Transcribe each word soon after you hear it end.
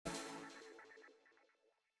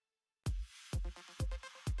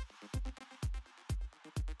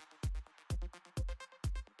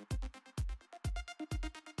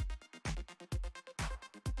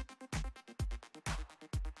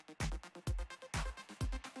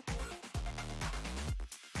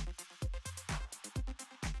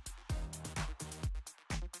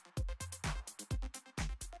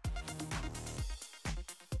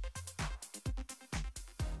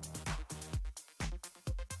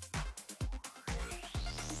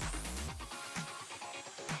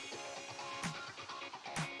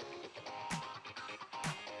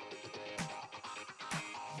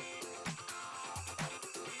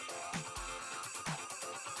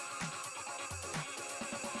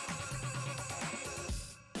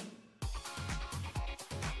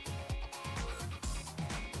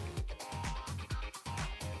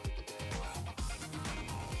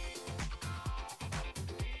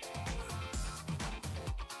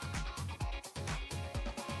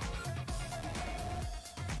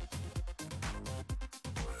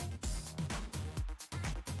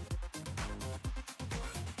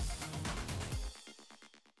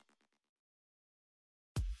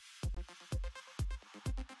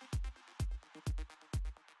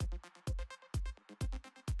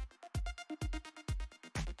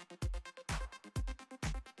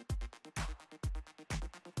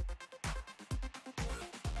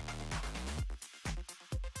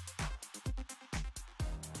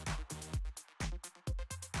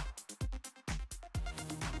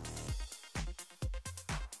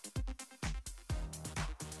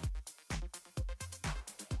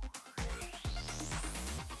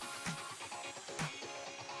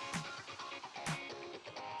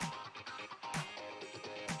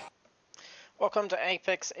Welcome to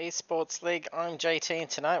Apex Esports League. I'm JT and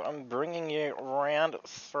tonight I'm bringing you round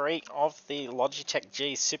 3 of the Logitech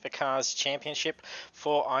G Supercars Championship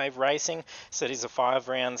for iRacing. So it is a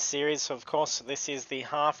 5-round series. So of course this is the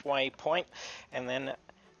halfway point, and then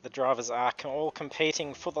the drivers are all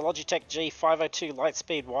competing for the Logitech G502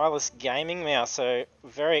 Lightspeed Wireless Gaming Mouse. So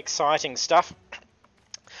very exciting stuff.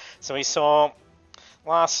 So we saw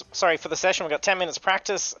for the session we got 10 minutes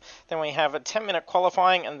practice, then we have a 10-minute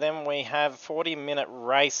qualifying, and then we have 40-minute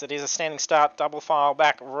race. It is a standing start, double file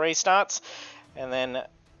back restarts, and then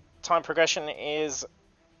time progression is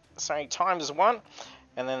times 1,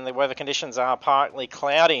 and then the weather conditions are partly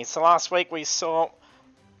cloudy. So last week we saw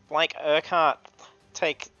Blake Urquhart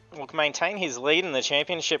maintain his lead in the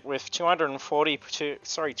championship with 240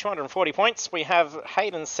 points. We have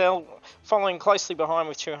Hayden Sell following closely behind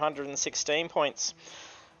with 216 points.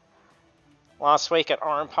 Last week at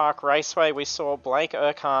Oran Park Raceway, we saw Blake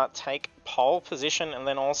Urquhart take pole position and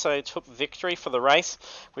then also took victory for the race,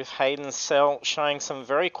 with Hayden Sell showing some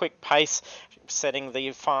very quick pace, setting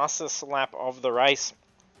the fastest lap of the race.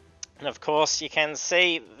 And of course you can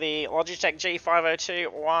see the Logitech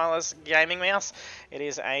G502 wireless gaming mouse. It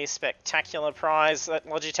is a spectacular prize that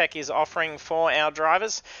Logitech is offering for our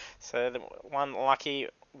drivers. So the one lucky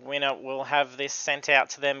winner will have this sent out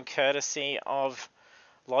to them courtesy of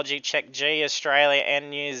Logitech G Australia and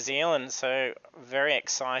New Zealand. So very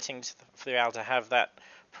exciting to be able to have that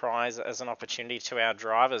prize as an opportunity to our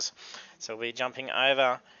drivers. So we'll be jumping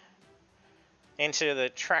over into the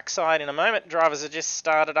track side in a moment. Drivers have just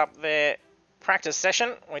started up their practice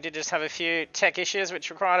session. We did just have a few tech issues which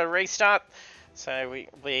required a restart, so we'll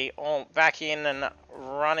be all back in and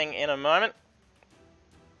running in a moment.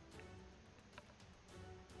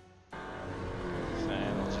 So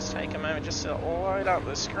we'll just take a moment just to load up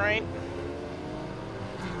the screen.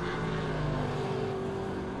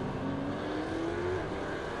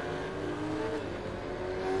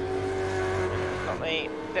 Got the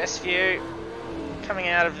best view coming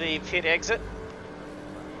out of the pit exit.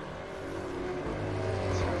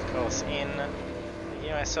 So of course in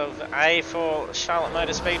the US of A for Charlotte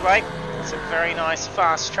Motor Speedway. It's a very nice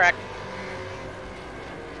fast track.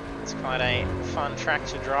 It's quite a fun track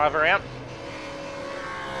to drive around.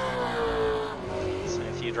 So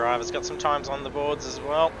a few drivers got some times on the boards as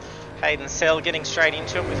well. Hayden Sell getting straight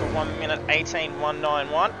into it with a 1 minute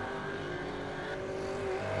 18.191.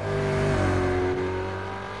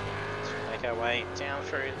 Our way down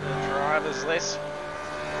through the drivers list.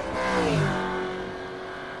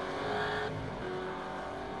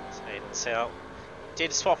 So Hayden Sell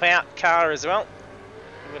did swap out car as well.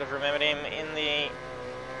 You would have remembered him in the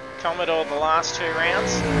Commodore the last 2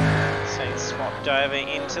 rounds. So he swapped over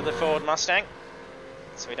into the Ford Mustang.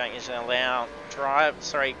 So we don't usually allow car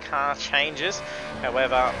changes.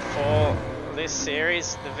 However, for this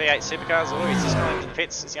series, the V8 Supercars, he's just going into the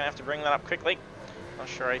pits. He's going to have to bring that up quickly. Not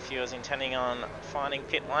sure if he was intending on finding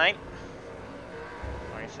pit lane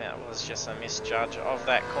or if that was just a misjudge of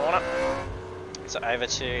that corner. So over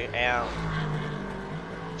to our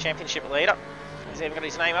championship leader. He's even got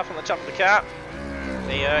his name up on the top of the car.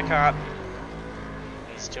 The Urquhart.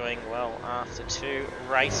 He's doing well after 2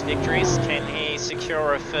 race victories. Can he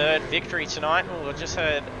secure a 3rd victory tonight? Oh, I just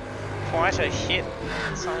heard quite a hit.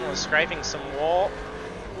 Someone was scraping some wall.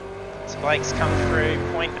 Blake's come through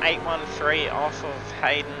 0.813 off of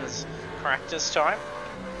Hayden's practice time.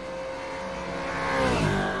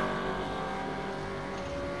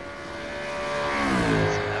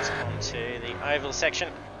 So that's on to the oval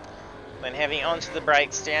section. Then heavy onto the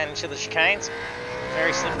brakes down into the chicanes.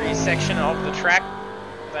 Very slippery section of the track.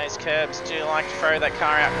 Those curbs do like to throw that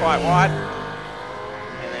car out quite wide.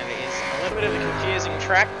 And then it is a little bit of a confusing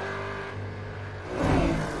track.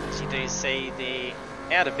 As you do see the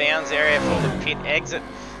out of bounds area for the pit exit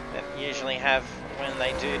that you usually have when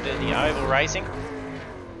they do the oval racing.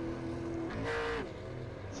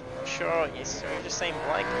 So I'm sure you've just seen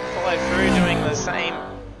Blake follow through doing the same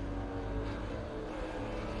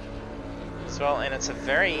as well, and it's a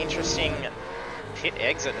very interesting pit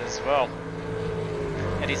exit as well.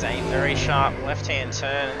 It is a very sharp left-hand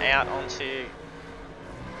turn out onto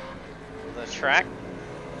the track.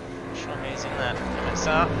 Not sure who's in that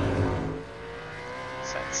MSR.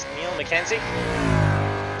 So it's Neil McKenzie.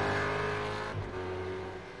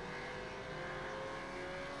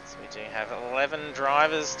 So we do have 11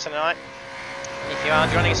 drivers tonight. If you are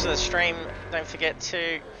joining us for the stream, don't forget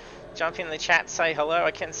to jump in the chat, say hello.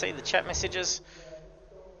 I can see the chat messages,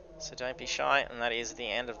 so don't be shy. And that is the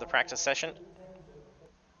end of the practice session.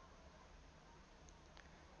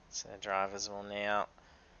 So the drivers will now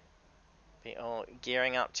be all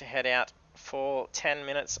gearing up to head out for 10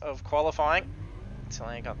 minutes of qualifying. So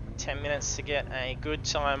I got 10 minutes to get a good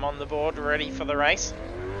time on the board, ready for the race.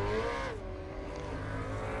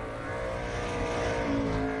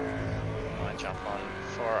 I jump on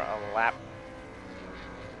for a lap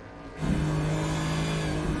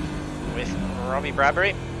with Robbie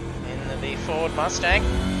Bradbury in the Ford Mustang.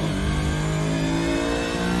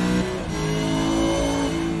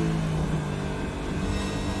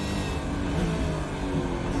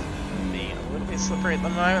 Slippery at the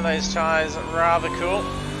moment, those tyres are rather cool.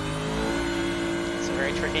 It's a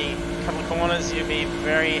very tricky couple of corners, you'll be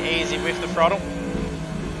very easy with the throttle,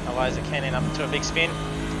 otherwise it can end up into a big spin.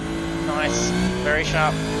 Nice, very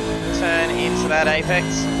sharp turn into that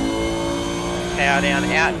apex. Power down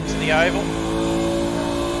out to the oval.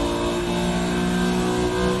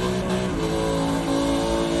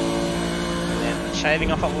 And then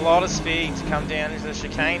shaving off a lot of speed to come down into the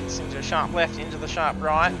chicanes, into a sharp left, into the sharp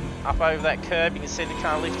right. Up over that curb, you can see the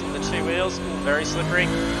car lifting the two wheels. Ooh, very slippery.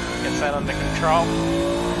 Gets that under control.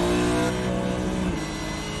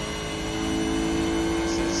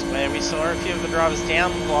 This is where we saw a few of the drivers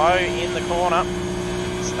down low in the corner.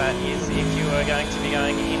 So that is if you were going to be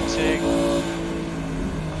going into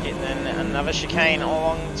hitting another chicane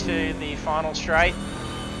along to the final straight.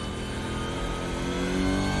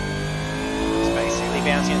 It's basically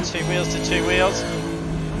bouncing on two wheels to two wheels.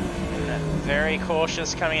 Very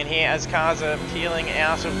cautious coming in here as cars are peeling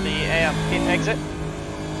out of the pit exit.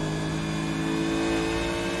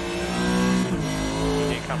 You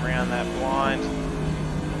do come around that blind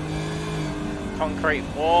concrete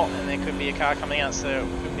wall and there could be a car coming out, so there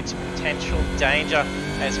could be some potential danger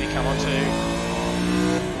as we come on to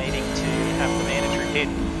needing to have the mandatory pit.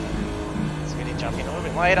 It's going to jump in a little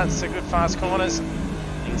bit later, so good fast corners.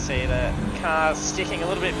 You can see the car sticking a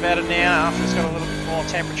little bit better now after it's got a little bit more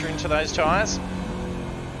temperature into those tyres.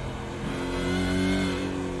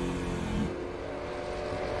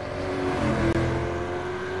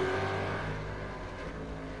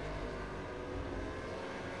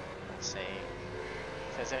 Let's see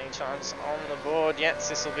if there's any times on the board yet.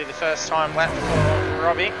 This will be the first time lap for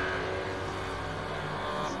Robbie.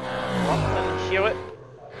 Lachlan Hewitt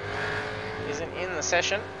isn't in the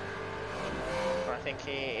session. I think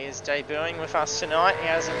he is debuting with us tonight. He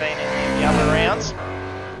hasn't been in the other rounds.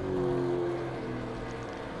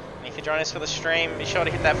 And if you join us for the stream, be sure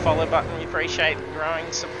to hit that follow button. We appreciate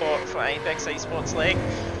growing support for Apex eSports League.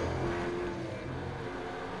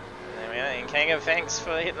 There we are. And Kanga, thanks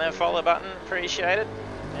for hitting that follow button. Appreciate it.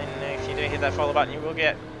 And if you do hit that follow button, you will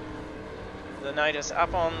get the notice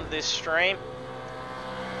up on this stream.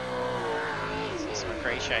 So some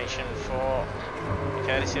appreciation for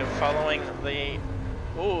courtesy of following the...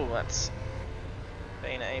 Ooh, that's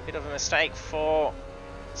been a bit of a mistake for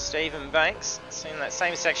Stephen Banks. It's in that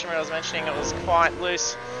same section where I was mentioning it was quite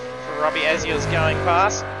loose for Robbie as he was going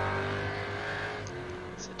past.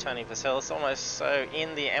 So Tony Vaselis almost so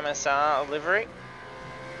in the MSR livery.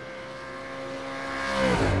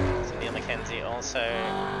 So Neil McKenzie also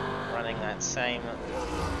running that same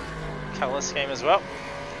colour scheme as well.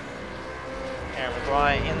 Aaron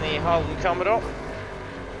Maguire in the Holden Commodore.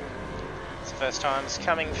 It's the first time it's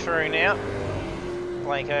coming through now.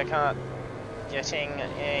 Blake Urquhart getting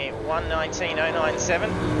a 1:19.097.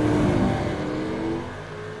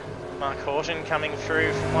 Mark Horton coming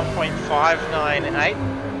through from 1.598.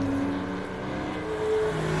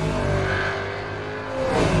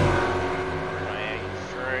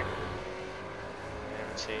 Through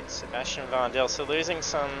to Sebastian Vandel. So losing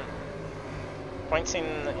some points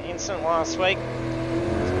in the incident last week.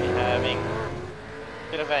 So having a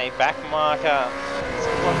bit of a back marker,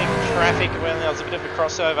 blocking traffic when there was a bit of a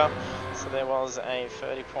crossover. So there was a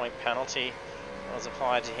 30-point penalty that was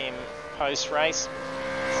applied to him post-race.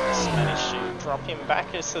 So he's managed to drop him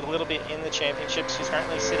back just a little bit in the championships. He's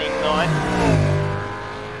currently sitting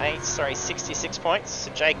 66 points.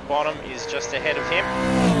 So Jake Bottom is just ahead of him. I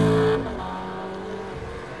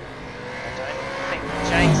don't think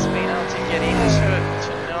Jake's been able to get into it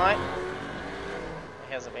tonight.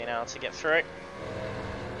 He hasn't been able to get through.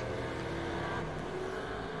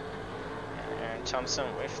 Aaron Thompson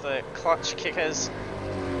with the clutch kickers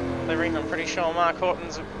livery. I'm pretty sure Mark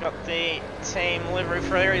Horton's got the team livery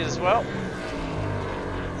for it as well.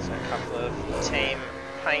 So a couple of team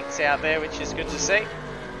paints out there, which is good to see.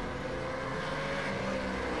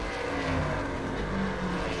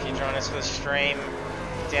 If you join us for the stream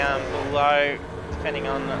down below, depending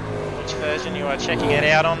on which version you are checking it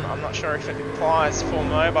out on, I'm not sure if it applies for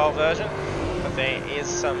mobile version, but there is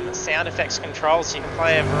some sound effects controls, so you can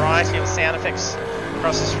play a variety of sound effects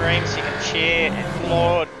across the stream. So you can cheer,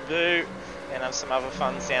 applaud, boo, and can have some other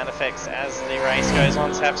fun sound effects as the race goes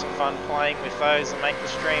on to have some fun playing with those and make the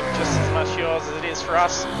stream just as much yours as it is for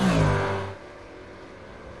us.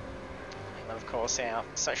 And of course our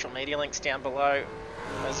social media links down below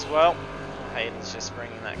as well. Hayden's just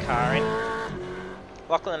bringing that car in.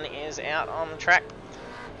 Lachlan is out on the track.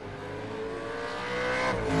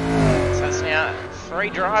 So that's now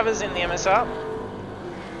 3 drivers in the MSR.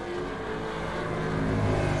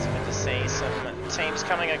 It's good to see some teams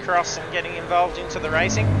coming across and getting involved into the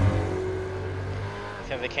racing. If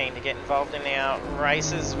you're ever keen to get involved in our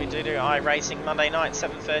races, we do iRacing Monday night,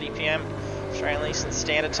 7:30 PM Australian Eastern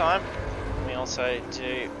Standard Time. We also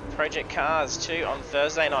do Project Cars too on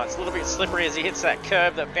Thursday nights. A little bit slippery as he hits that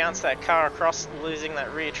curb that bounced that car across, losing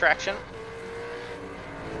that rear traction.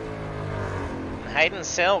 Hayden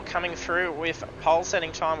Sell coming through with a pole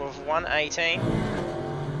setting time of 1:18.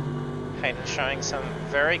 Hayden showing some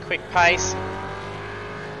very quick pace.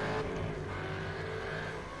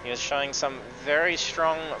 He was showing some very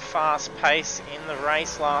strong, fast pace in the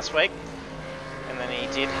race last week. And then he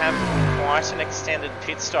did have quite an extended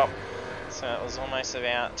pit stop. So it was almost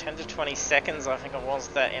about 10 to 20 seconds, I think it was,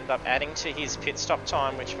 that ended up adding to his pit stop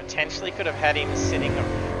time, which potentially could have had him sitting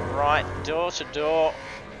right door to door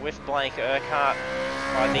with Blake Urquhart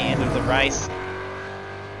by the end of the race.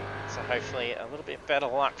 So hopefully a little bit better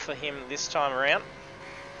luck for him this time around.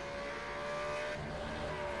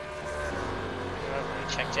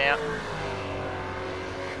 He checked out.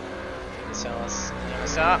 Sellers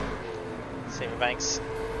MSR. Stephen Banks.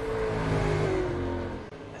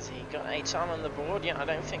 Has he got a time on the board? Yeah, I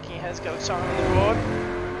don't think he has got a time on the board.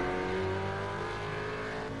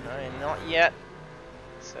 No, not yet.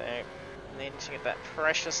 So need to get that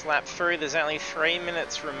precious lap through. There's only 3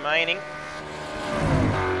 minutes remaining.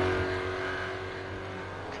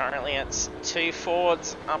 Currently it's 2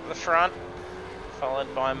 Fords up the front,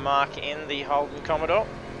 followed by Mark in the Holden Commodore.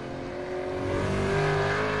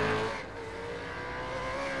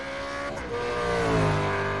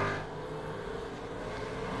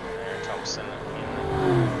 Aaron Thompson in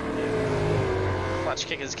the clutch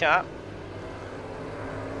kicker's car.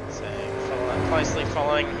 So closely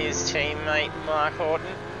following his teammate Mark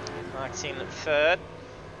Horton. Mark's in 3rd.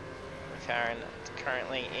 McLaren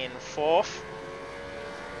currently in 4th.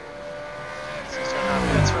 6.5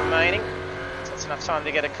 minutes remaining. So that's enough time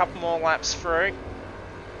to get a couple more laps through.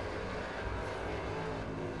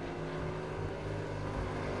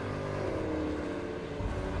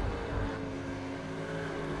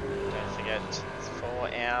 Don't forget for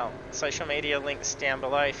our social media links down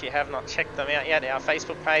below, if you have not checked them out yet, our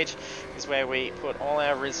Facebook page is where we put all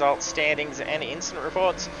our results, standings and incident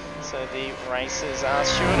reports, so the races are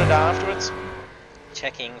stewarded afterwards,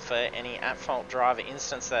 checking for any at-fault driver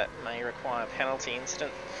incidents that may require penalty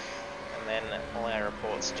incident, and then all our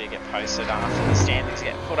reports do get posted after the standings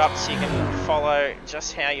get put up, so you can follow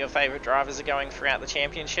just how your favourite drivers are going throughout the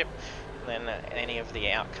championship, and then any of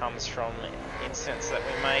the outcomes from incidents that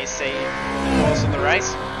we may see in the course of the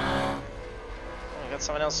race. We've got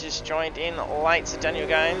someone else just joined in late, so Daniel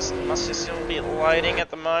Games must just still be loading at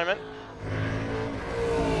the moment.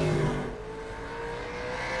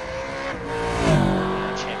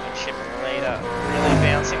 Our championship leader really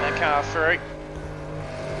bouncing that car through.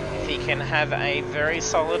 If he can have a very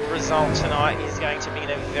solid result tonight, he's going to be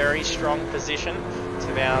in a very strong position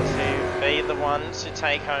to be able to be the one to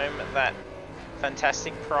take home that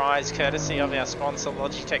fantastic prize courtesy of our sponsor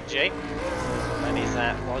Logitech G. That is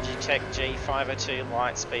that Logitech G502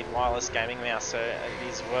 Lightspeed wireless gaming mouse, so it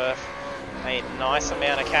is worth a nice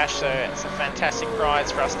amount of cash, so it's a fantastic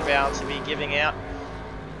prize for us to be able to be giving out.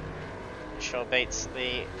 It sure beats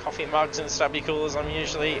the coffee mugs and stubby coolers I'm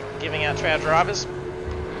usually giving out to our drivers.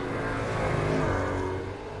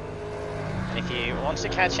 If you want to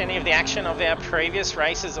catch any of the action of our previous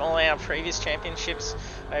races, all our previous championships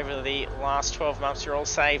over the last 12 months are all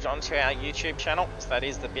saved onto our YouTube channel. So that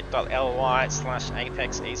is the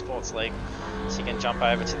bit.ly/Apex Esports League. So you can jump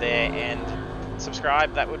over to there and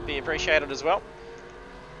subscribe. That would be appreciated as well.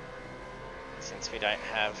 Since we don't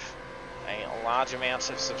have a large amount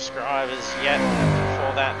of subscribers yet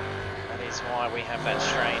for that, that is why we have that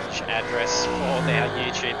strange address for our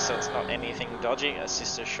YouTube, so it's not anything dodgy, it's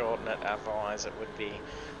just to shorten it, otherwise it would be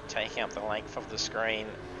taking up the length of the screen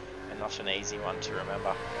and not an easy one to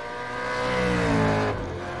remember.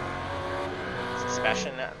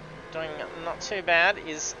 Sebastian doing not too bad,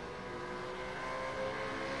 he's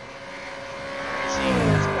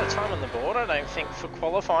got a time on the board, I don't think, for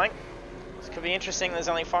qualifying. This could be interesting, there's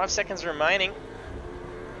only 5 seconds remaining.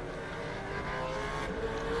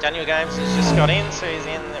 Daniel Games has just got in, so he's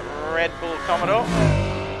in the Red Bull Commodore.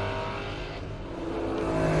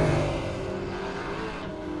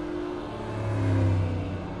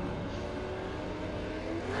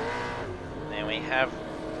 have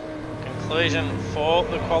conclusion for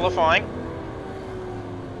the qualifying.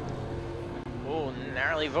 Oh,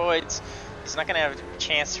 narrowly voids. He's not going to have a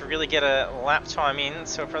chance to really get a lap time in,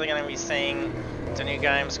 so we're probably going to be seeing Daniel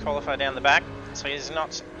Games qualify down the back. So he's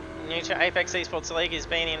not new to Apex Esports League, he's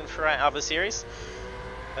been in for our other series.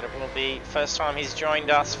 But it will be first time he's joined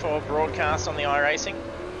us for broadcast on the iRacing.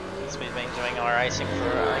 So we've been doing iRacing for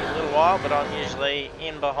a little while, but I'm usually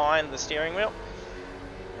in behind the steering wheel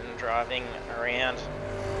and driving around.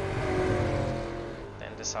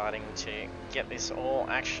 Then deciding to get this all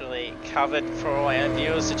actually covered for all our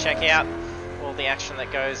viewers to check out all the action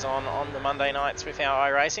that goes on the Monday nights with our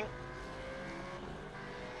iRacing.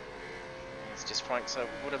 It's just points, so it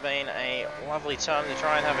would have been a lovely time to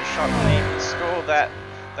try and have a shot and even score that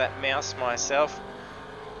mouse myself.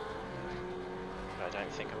 But I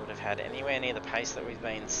don't think I would have had anywhere near the pace that we've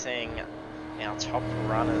been seeing our top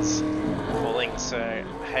runners pulling. So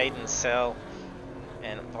Hayden Sell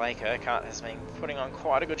and Blake Urquhart has been putting on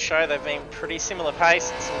quite a good show. They've been pretty similar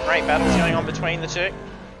pace. Some great battles going on between the two.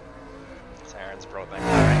 So Aaron's brought that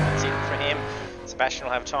car in. That's it for him. Sebastian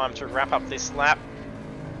will have time to wrap up this lap.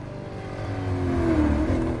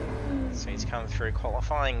 So he's come through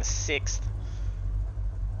qualifying 6th.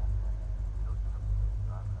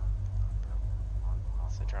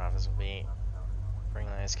 So drivers will be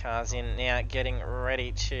bringing those cars in now, getting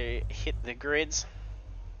ready to hit the grids.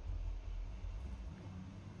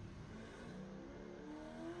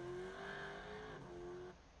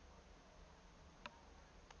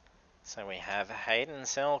 So we have Hayden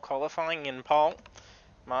Sell qualifying in pole,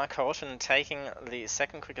 Mark Horton taking the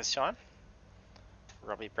second quickest time,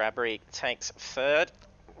 Robbie Bradbury takes 3rd,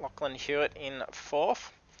 Lachlan Hewitt in 4th,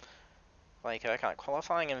 Blake Urquhart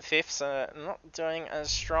qualifying in 5th, so not doing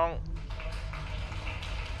as strong.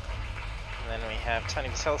 And then we have Tony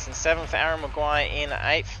Vitellis in 7th, Aaron Maguire in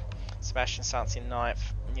 8th, Sebastian starts in 9th,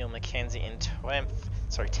 Neil McKenzie in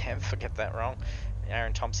 10th, get that wrong.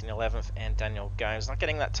 Aaron Thompson 11th and Daniel Gomes not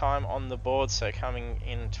getting that time on the board, so coming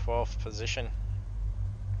in 12th position.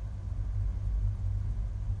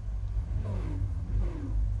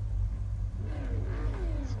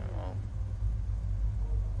 So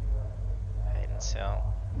Hayden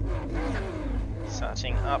Sell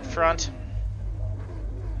starting up front.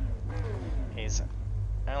 He's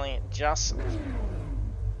only just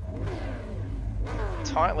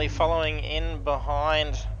tightly following in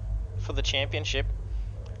behind for the championship.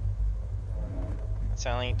 It's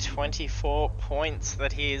only 24 points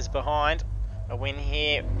that he is behind. A win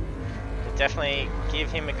here would definitely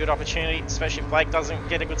give him a good opportunity, especially if Blake doesn't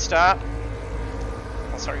get a good start.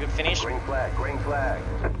 Oh, sorry, good finish. Green flag, green flag.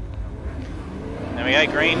 There we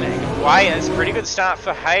go, green away. It's a pretty good start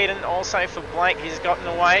for Hayden, also for Blake. He's gotten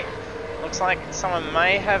away. Looks like someone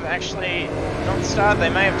may have actually not started. They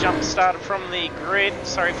may have jump started from the grid,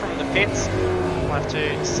 from the pits. We'll have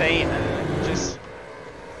to see, and just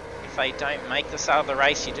if they don't make the start of the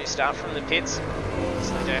race, you do start from the pits.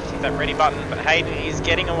 So you do have to hit that ready button. But Hayden is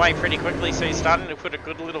getting away pretty quickly, so he's starting to put a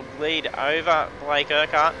good little lead over Blake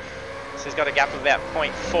Urquhart. So he's got a gap of about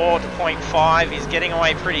 0.4 to 0.5. He's getting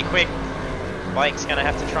away pretty quick. Blake's going to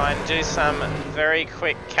have to try and do some very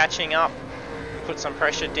quick catching up, put some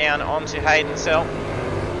pressure down onto Hayden Sell.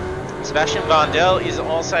 Sebastian Vandel is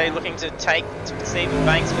also looking to take Stephen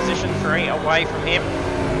Banks' position 3 away from him.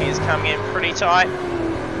 He is coming in pretty tight.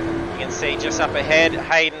 You can see just up ahead,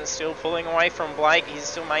 Hayden still pulling away from Blake. He's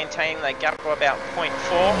still maintaining that gap of about 0.4.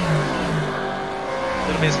 A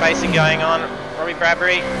little bit of spacing going on. Robbie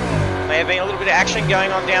Bradbury, may have been a little bit of action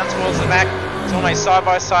going on down towards the back. It's almost side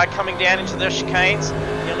by side coming down into the chicanes.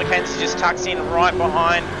 Neil McKenzie just tucks in right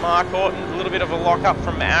behind Mark Horton. A little bit of a lock up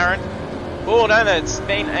from Aaron. Oh no, that's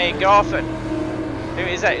been a go off it. Who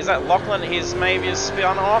is that? Is that Lachlan? He's maybe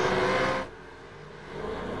spun off.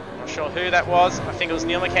 Not sure who that was. I think it was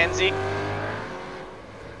Neil McKenzie.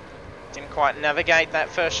 Didn't quite navigate that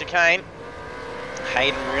first chicane.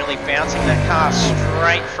 Hayden really bouncing that car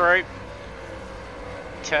straight through.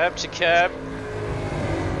 Curb to curb.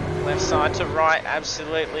 Left side to right,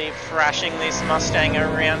 absolutely thrashing this Mustang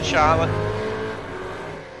around Charlotte.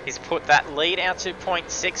 He's put that lead out to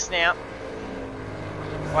 0.6 now.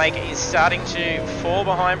 Blake is starting to fall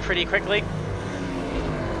behind pretty quickly.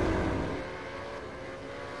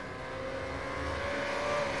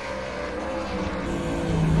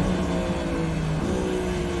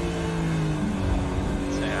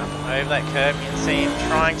 So over that curve you can see him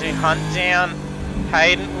trying to hunt down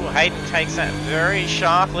Hayden. Ooh, Hayden takes that very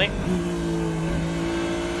sharply. A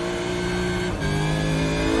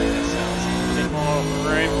bit more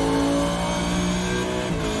room.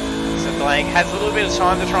 Blake has a little bit of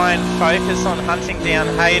time to try and focus on hunting down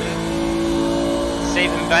Hayden.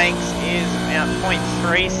 Stephen Banks is about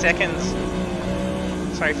 0.3 seconds,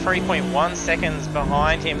 sorry, 3.1 seconds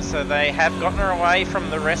behind him, so they have gotten her away from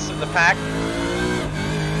the rest of the pack.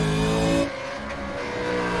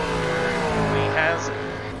 He has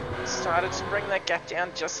started to bring that gap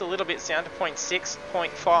down just a little bit, it's down to 0.6,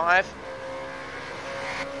 0.5. If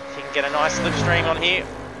you can get a nice slipstream on here,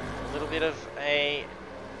 a little bit of a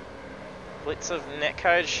blitz of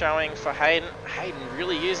netcode showing for Hayden. Hayden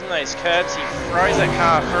really using those curbs. He throws that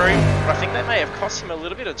car through, but I think that may have cost him a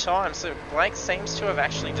little bit of time. So Blake seems to have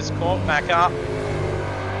actually just caught back up.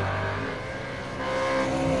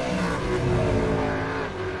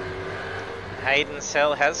 Hayden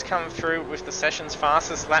Sell has come through with the session's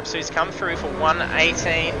fastest lap, so he's come through for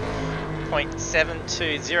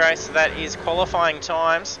 1:18.720. So that is qualifying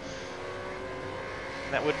times.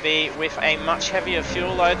 That would be with a much heavier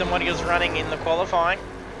fuel load than what he was running in the qualifying.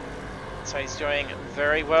 So he's doing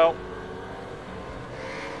very well.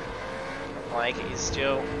 Blake is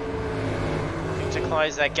still looking to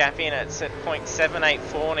close that gap in. It's at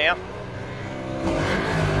 0.784 now.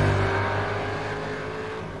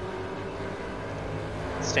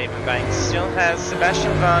 Stephen Banks still has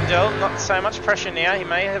Sebastian Vandel. Not so much pressure now. He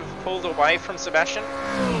may have pulled away from Sebastian.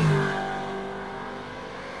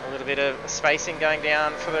 A bit of spacing going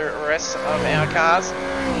down for the rest of our cars.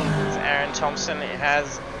 So Aaron Thompson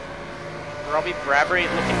has Robbie Bradbury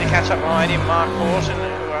looking to catch up behind him. Mark Horton,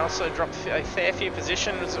 who also dropped a fair few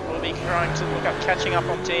positions, will be trying to look up catching up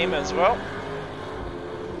on team as well.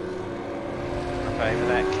 Up over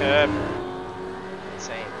that curb. It's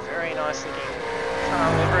a very nice looking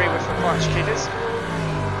car livery with the clutch kickers.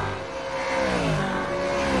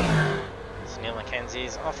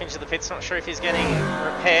 Mackenzie's off into the pits, not sure if he's getting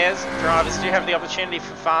repairs. Drivers do have the opportunity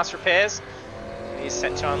for fast repairs. He is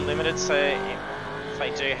set to unlimited, so if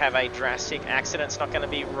they do have a drastic accident, it's not going to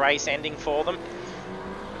be race ending for them.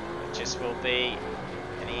 It just will be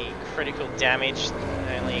any critical damage,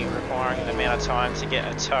 only requiring an amount of time to get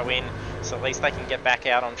a tow in, so at least they can get back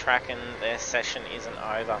out on track and their session isn't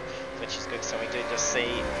over, which is good. So we do just see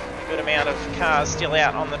a good amount of cars still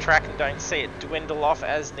out on the track and don't see it dwindle off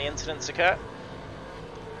as the incidents occur.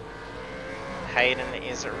 Hayden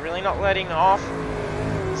is really not letting off.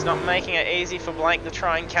 He's not making it easy for Blake to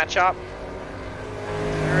try and catch up.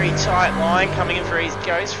 Very tight line coming in through. He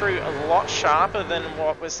goes through a lot sharper than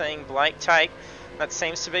what we're seeing Blake take. That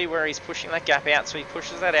seems to be where he's pushing that gap out, so he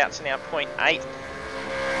pushes that out to now 0.8.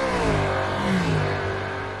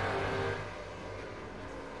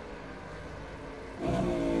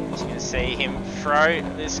 Just going to see him throw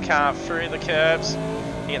this car through the curbs.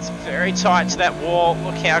 He gets very tight to that wall.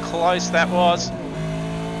 Look how close that was.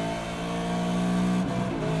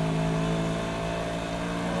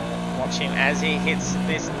 Watch him as he hits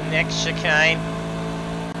this next chicane.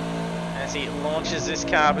 As he launches this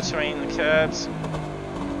car between the curbs.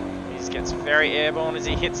 He just gets very airborne as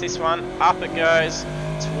he hits this one. Up it goes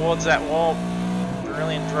towards that wall.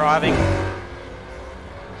 Brilliant driving.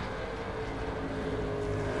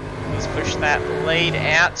 He's pushed that lead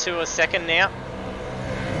out to a second now.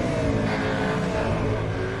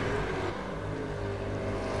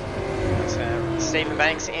 Stephen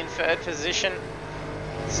Banks in third position,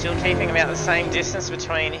 still keeping about the same distance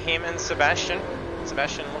between him and Sebastian.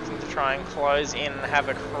 Sebastian looking to try and close in and have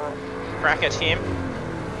a crack at him.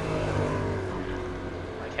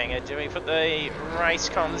 Okay, do we put the race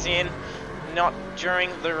comms in? Not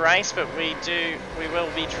during the race, but we will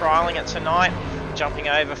be trialling it tonight, jumping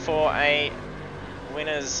over for a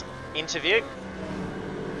winner's interview.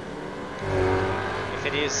 If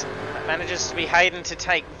it manages to be Hayden to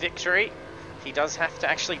take victory, he does have to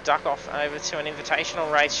actually duck off over to an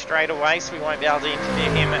invitational race straight away, so we won't be able to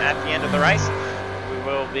interview him at the end of the race. We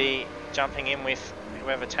will be jumping in with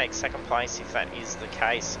whoever takes second place, if that is the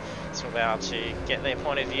case. So we'll be able to get their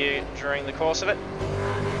point of view during the course of it.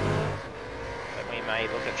 But we may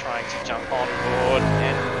look at trying to jump on board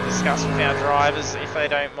and discuss with our drivers, if they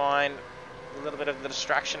don't mind, a little bit of the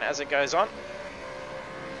distraction as it goes on.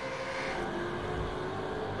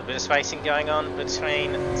 A bit of spacing going on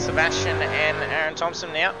between Sebastian and Aaron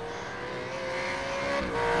Thompson now.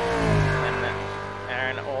 And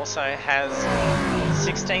Aaron also has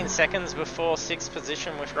 16 seconds before 6th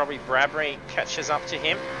position with Robbie Bradbury catches up to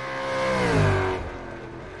him.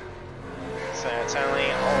 So it's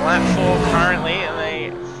only lap 4 currently, and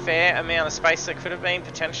a fair amount of space. There could have been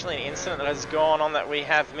potentially an incident that has gone on that we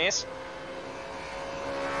have missed.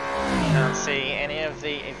 Can't see any of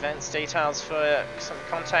the events details for some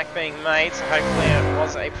contact being made, so hopefully it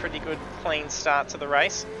was a pretty good clean start to the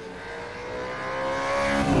race.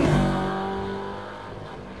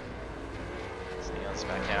 So now it's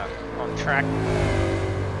back out on track.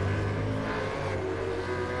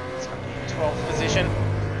 12th position.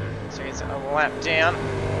 So he's a lap down.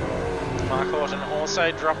 Mark Horton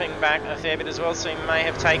also dropping back a fair bit as well, so he may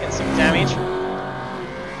have taken some damage.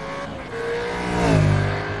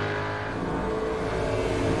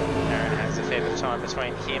 Aaron has a fair bit of time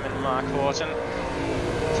between him and Mark Horton.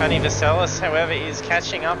 Tony Vaselis, however, is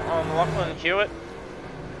catching up on Lachlan Hewitt.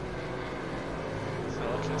 So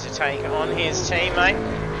looking to take on his teammate.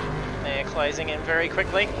 They're closing in very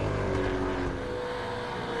quickly.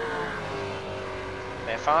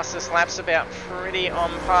 Their fastest lap's about pretty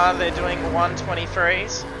on par. They're doing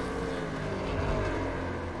 1:23s.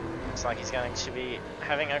 Looks like he's going to be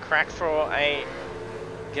having a crack for a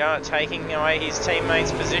go at taking away his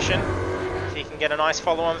teammate's position. If he can get a nice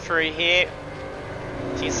follow on through here.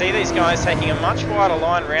 You can see these guys taking a much wider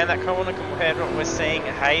line around that corner compared to what we're seeing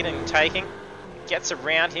Hayden taking. Gets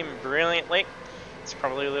around him brilliantly. It's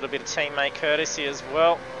probably a little bit of teammate courtesy as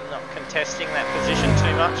well, not contesting that position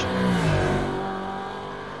too much.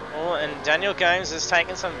 Oh, and Daniel Gomes has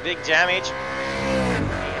taken some big damage.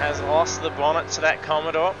 He has lost the bonnet to that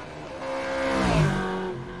Commodore.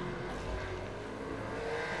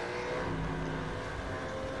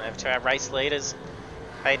 Over to our race leaders.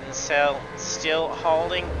 Hayden Sell still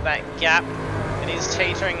holding that gap. It is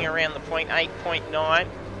teetering around the 0.8, 0.9.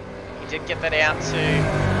 He did get that out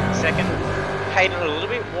to second. Hayden a little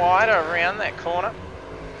bit wider around that corner.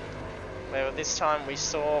 Where this time we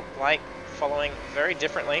saw Blake following very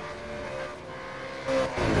differently. Bit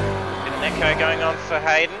of an echo going on for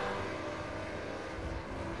Hayden.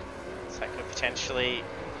 So that could potentially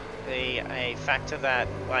be a factor that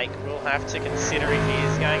Blake will have to consider if he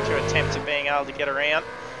is going to attempt at being able to get around.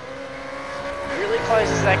 Really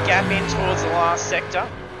closes that gap in towards the last sector.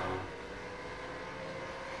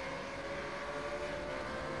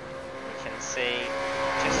 You can see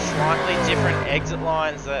just slightly different exit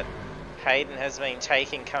lines that Hayden has been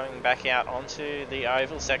taking coming back out onto the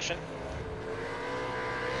oval section.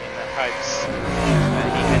 In the hopes that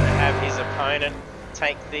he can have his opponent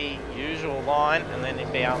take the usual line and then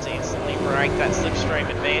be able to instantly break that slipstream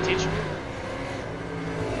advantage.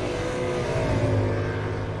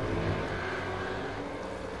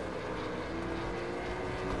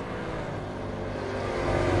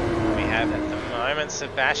 We have at the moment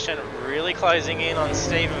Sebastian really closing in on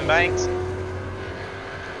Stephen Banks.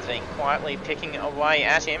 He's been quietly picking away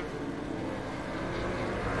at him.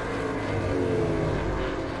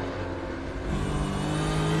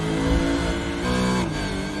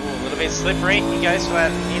 Bit slippery. He goes for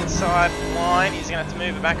that inside line. He's going to have to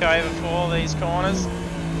move it back over for these corners.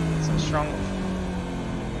 Some strong,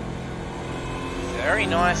 very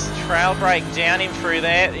nice trail break down him through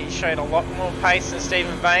there. He showed a lot more pace than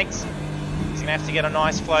Stephen Banks. He's going to have to get a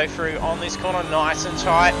nice flow through on this corner, nice and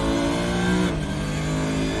tight.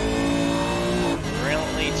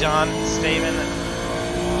 Brilliantly done, Stephen.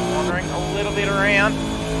 Wandering a little bit around.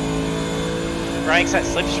 Breaks that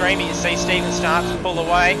slipstream, but you see Stephen start to pull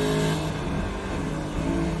away.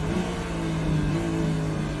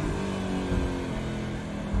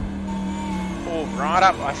 Right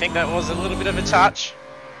up, I think that was a little bit of a touch.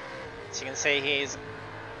 So you can see he's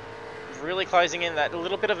really closing in. That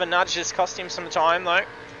little bit of a nudge just cost him some time though. At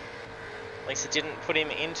least it didn't put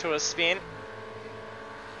him into a spin.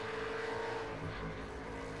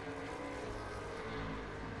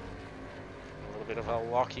 A little bit of a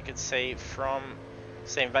lock you could see from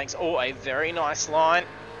Stephen Banks. Oh, a very nice line.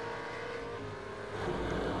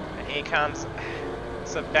 And here comes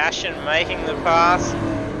Sebastian making the pass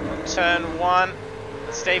on turn one.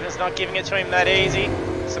 Stephen's not giving it to him that easy.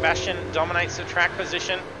 Sebastian dominates the track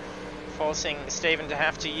position, forcing Stephen to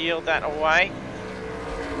have to yield that away.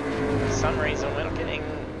 For some reason we're not getting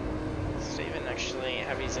Stephen actually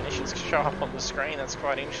have his initials show up on the screen. That's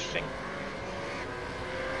quite interesting.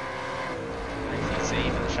 He's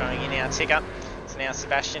even showing in our ticker. So now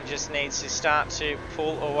Sebastian just needs to start to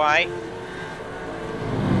pull away.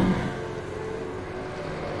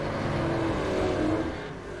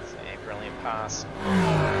 Pass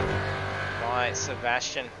by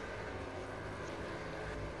Sebastian.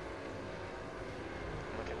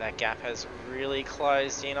 Look at that gap has really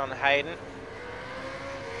closed in on Hayden.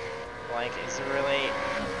 Blake is really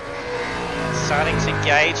starting to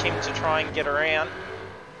gauge him to try and get around.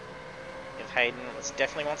 If Hayden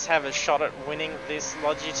definitely wants to have a shot at winning this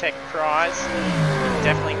Logitech prize, he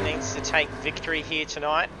definitely needs to take victory here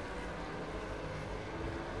tonight.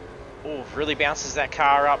 Oh, really bounces that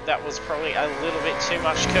car up. That was probably a little bit too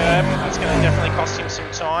much curb. That's going to definitely cost him some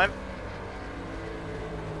time.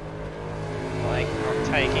 Blake not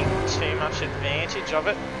taking too much advantage of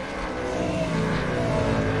it.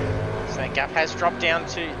 So that gap has dropped down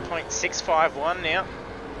to 0.651 now.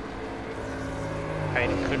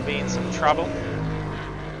 Hayden could be in some trouble.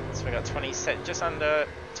 So we got just under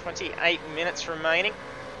 28 minutes remaining.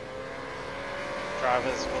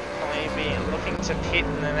 Drivers will probably be looking to pit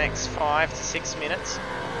in the next 5 to 6 minutes.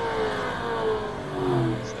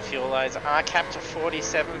 So the fuel loads are capped to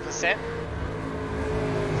 47%,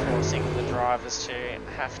 forcing the drivers to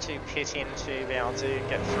have to pit in to be able to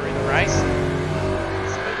get through the race. So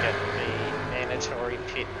we get the mandatory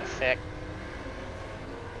pit effect.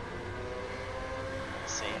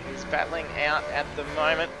 Let's see who's battling out at the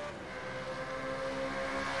moment.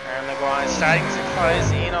 Aaron Maguire starting to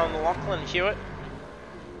close in on Lachlan Hewitt.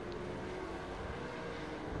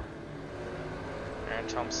 Aaron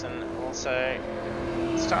Thompson also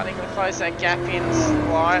starting to close that gap in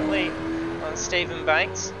slightly on Stephen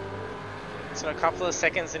Banks. So a couple of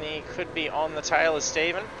seconds and he could be on the tail of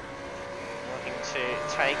Stephen. Looking to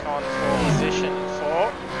take on for position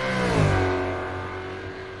 4.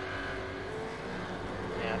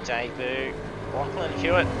 Now debut Lachlan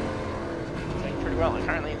Hewitt. Doing pretty well,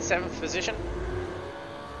 currently in 7th position.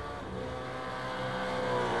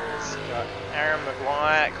 He's got Aaron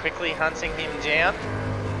Maguire quickly hunting him down.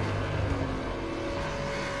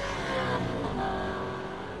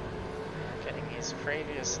 Getting his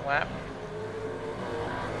previous lap.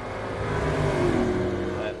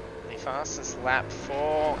 But the fastest lap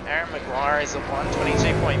for Aaron Maguire is a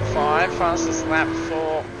 1:22.5. Fastest lap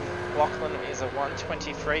for Lachlan is a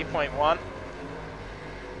 1:23.1.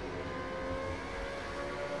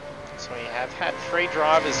 So we have had 3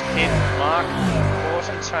 drivers pit: Mark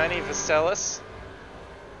Horton, Tony Vaselis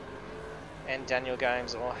and Daniel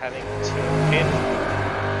Games all having to pit.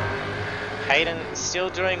 Hayden still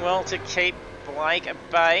doing well to keep Blake at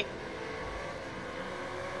bay.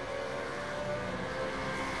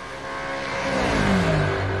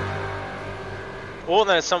 Oh,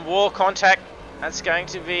 there's some wall contact. That's going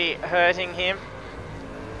to be hurting him.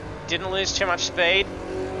 Didn't lose too much speed.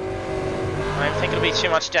 I don't think it'll be too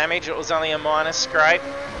much damage. It was only a minor scrape.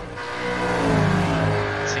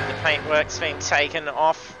 See the paintwork's been taken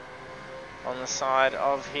off on the side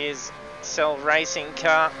of his Cell Racing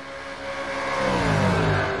car.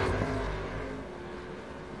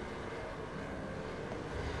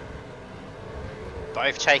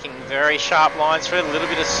 Both taking very sharp lines through, a little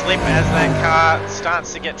bit of slip as that car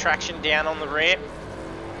starts to get traction down on the rear.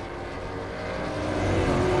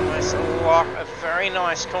 Almost a lock, a very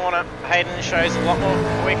nice corner. Hayden shows a lot more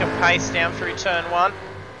quicker pace down through turn 1.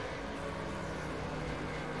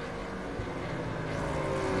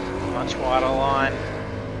 Much wider line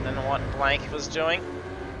than what Blake was doing.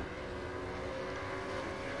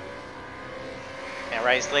 Our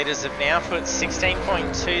race leaders have now put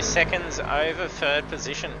 16.2 seconds over 3rd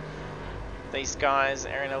position. These guys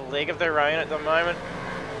are in a league of their own at the moment,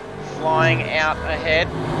 flying out ahead,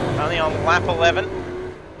 only on lap 11.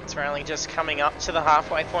 So we're only just coming up to the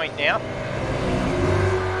halfway point now.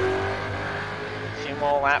 A few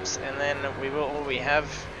more laps and then we have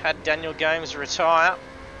had Daniel Gomes retire.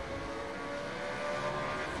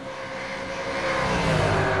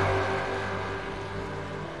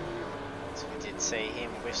 See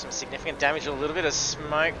him with some significant damage, a little bit of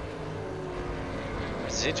smoke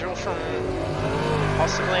residual from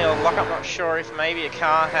possibly a lock. I'm not sure if maybe a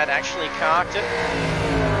car had actually carked it.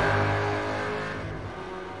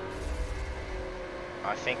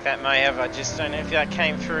 I think that may have. I just don't know if that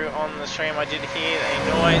came through on the stream. I did hear a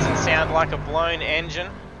noise and sound like a blown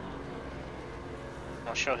engine.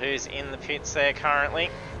 Not sure who's in the pits there currently.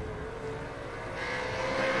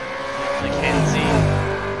 Mackenzie or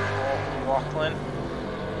Lachlan,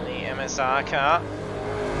 the MSR car.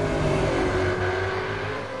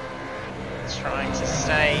 It's trying to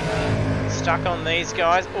stay stuck on these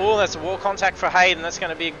guys. Oh, that's a wall contact for Hayden. That's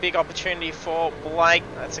going to be a big opportunity for Blake.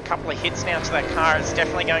 That's a couple of hits now to that car. It's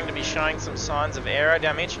definitely going to be showing some signs of aero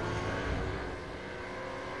damage.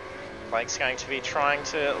 Blake's going to be trying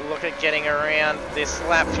to look at getting around this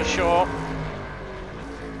lap for sure.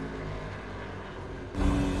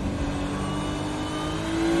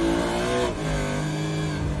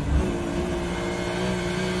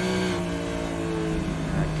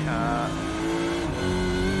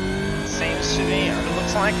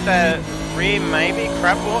 Looks like the rear may be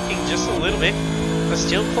crab walking just a little bit, but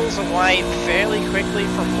still pulls away fairly quickly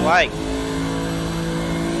from Blake.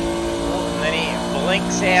 And then he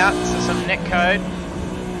blinks out to some net code.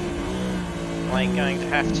 Blake going to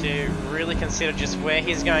have to really consider just where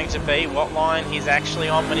he's going to be, what line he's actually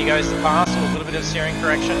on when he goes to pass, or a little bit of steering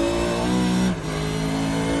correction.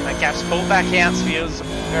 That gap's pulled back out, so he was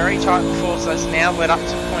very tight before, so that's now led up to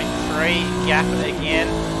 0.3 gap again.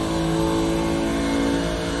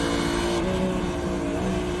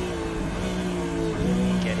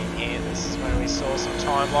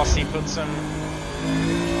 Velocity put some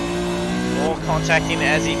more contact in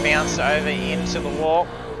as he bounced over into the wall.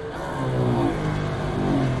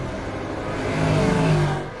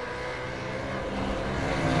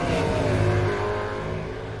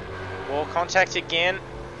 Wall contact again.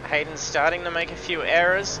 Hayden's starting to make a few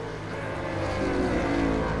errors.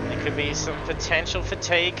 Could be some potential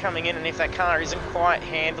fatigue coming in, and if that car isn't quite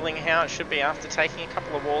handling how it should be after taking a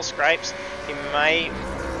couple of wall scrapes, he may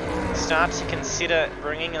start to consider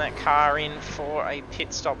bringing that car in for a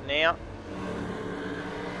pit stop now.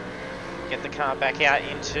 Get the car back out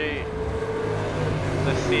into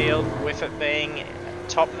the field with it being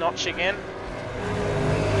top notch again.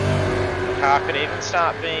 The car could even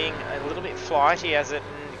start being a little bit flighty as it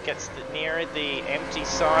gets nearer the empty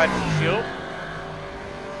side for fuel.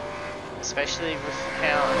 Especially with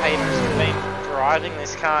how Hayden's been driving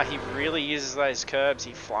this car, he really uses those curbs.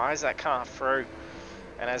 He flies that car through,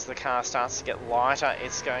 and as the car starts to get lighter,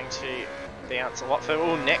 it's going to bounce a lot further.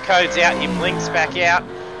 Oh, netcode's out. He blinks back out.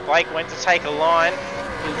 Blake went to take a line.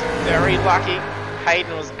 He was very lucky.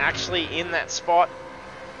 Hayden was actually in that spot.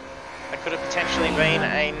 That could have potentially been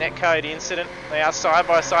a netcode incident. They are side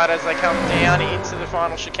by side as they come down into the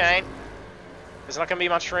final chicane. There's not going to be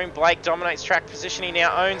much room. Blake dominates track position. He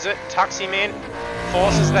now owns it. Tucks him in.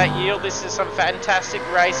 Forces that yield. This is some fantastic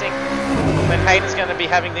racing. Then Hayden's going to be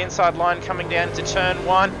having the inside line coming down to turn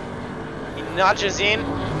 1. He nudges in.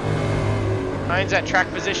 Owns that track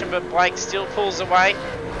position, but Blake still pulls away.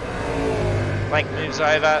 Blake moves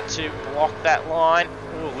over to block that line.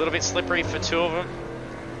 Ooh, a little bit slippery for two of them.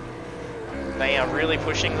 They are really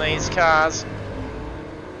pushing these cars.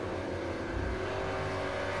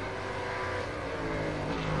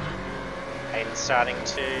 Hayden's starting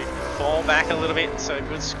to fall back a little bit, so a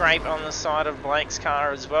good scrape on the side of Blake's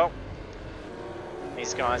car as well.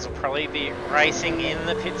 These guys will probably be racing in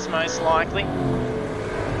the pits most likely.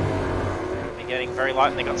 They'll be getting very light,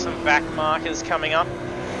 and they've got some back markers coming up, so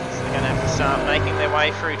they're going to have to start making their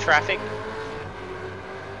way through traffic.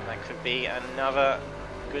 That could be another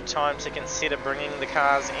good time to consider bringing the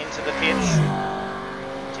cars into the pits.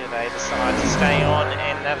 Do they decide to stay on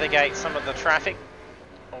and navigate some of the traffic?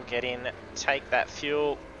 Or get in, take that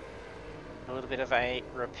fuel, a little bit of a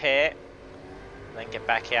repair, and then get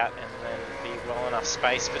back out and then be well enough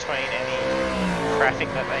space between any traffic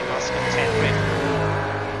that they must contend with.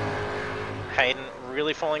 Hayden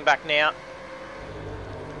really falling back now.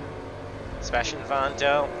 Sebastian Van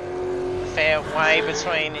Del, a fair way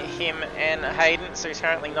between him and Hayden, so he's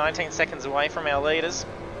currently 19 seconds away from our leaders.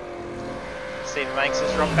 Stephen Banks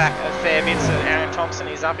has dropped back a fair bit, so Aaron Thompson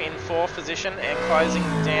is up in 4th position and closing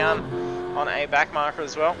down on a back marker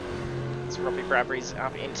as well. So Robbie Bradbury's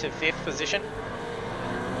up into 5th position.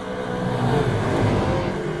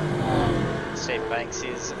 Stephen Banks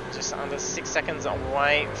is just under 6 seconds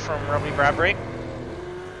away from Robbie Bradbury.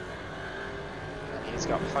 And he's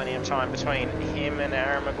got plenty of time between him and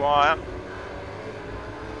Aaron Maguire.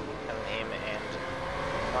 And him and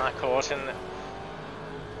Mark Horton.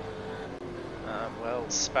 Well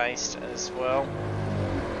spaced as well.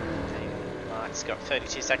 Mark's got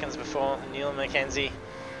 32 seconds before Neil McKenzie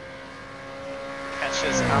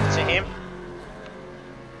catches up to him.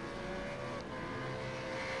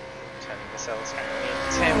 Tony Vassell's currently in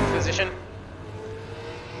 10th position.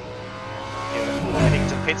 Heading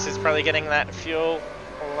to pits is probably getting that fuel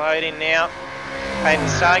load in now.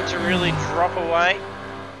 Hayden's starting to really drop away.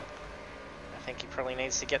 I think he probably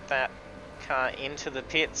needs to get that car into the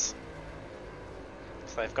pits.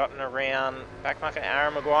 So they've gotten around back marker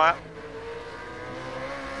Aaron Maguire.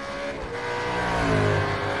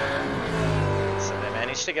 So they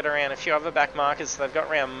managed to get around a few other back markers. So they've got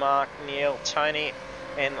around Mark, Neil, Tony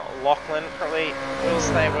and Lachlan. Probably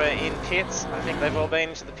whilst they were in pits. I think they've all been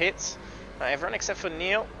into the pits. Everyone except for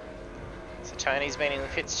Neil. So Tony's been in the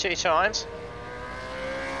pits 2 times.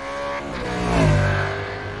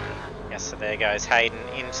 Yes, so there goes Hayden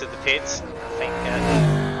into the pits. I think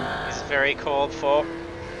is very called for.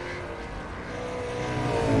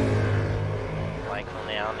 Blake will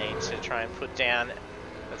now need to try and put down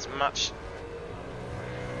as much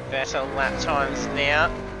better lap times now.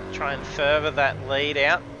 Try and further that lead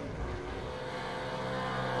out.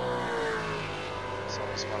 So I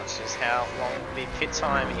just watches how long the pit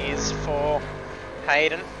time is for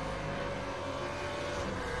Hayden.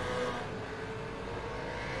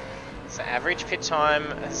 So average pit time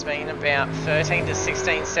has been about 13 to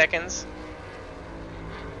 16 seconds.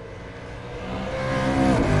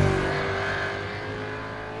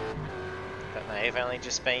 That may have only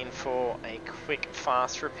just been for a quick,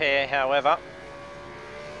 fast repair, however.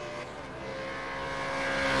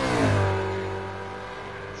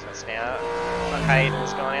 So it's now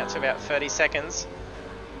Hayden's gone out to about 30 seconds.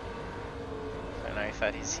 I don't know if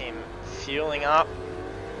that is him fueling up.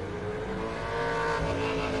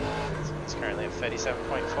 So it's currently at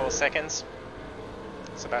 37.4 seconds.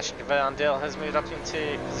 Sebastian Vandel has moved up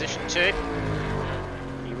into position 2.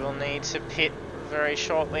 He will need to pit very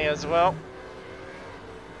shortly as well.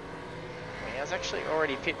 He has actually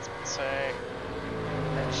already pit, so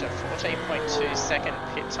managed a 14.2 second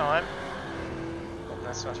pit time.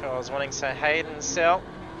 That's not who I was wanting. So Hayden Sell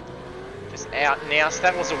just out now. So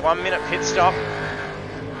that was a 1 minute pit stop.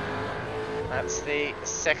 That's the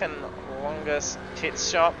second longest pit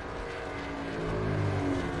stop.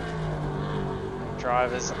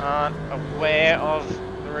 Drivers aren't aware of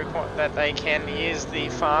the report that they can use the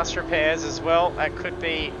fast repairs as well. That could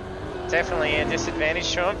be definitely a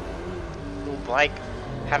disadvantage to him. Blake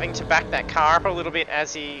having to back that car up a little bit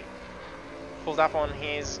as he pulled up on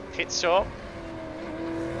his pit stop.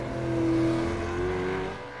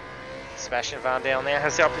 Sebastian Vandel now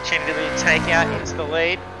has the opportunity to take out into the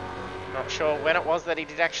lead. Not sure when it was that he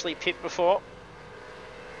did actually pit before.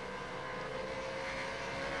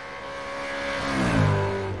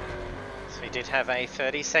 So he did have a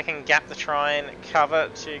 30-second gap to try and cover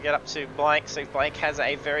to get up to Blake. So Blake has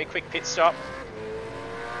a very quick pit stop.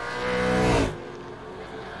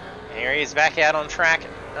 Here he is back out on track.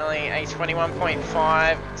 Only a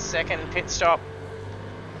 21.5 second pit stop.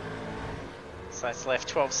 So that's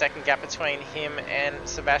left 12-second gap between him and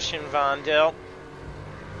Sebastian Vandel.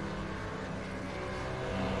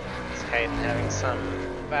 Hayden having some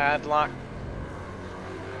bad luck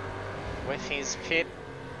with his pit.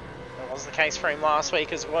 That was the case for him last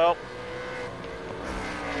week as well.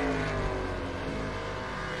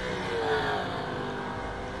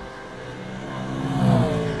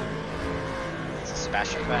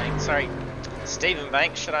 Sebastian Banks, sorry, Stephen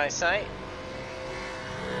Banks, should I say,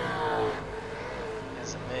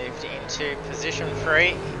 has moved into position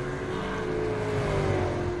 3.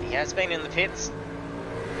 He has been in the pits.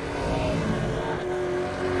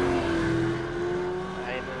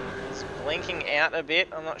 Hayden is blinking out a bit.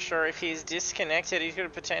 I'm not sure if he's disconnected. He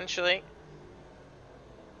could potentially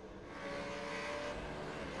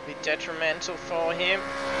be detrimental for him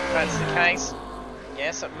if that's the case.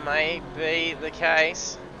 Yes, it may be the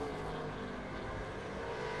case.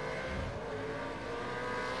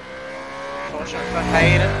 Fortunate for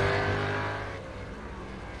Hayden.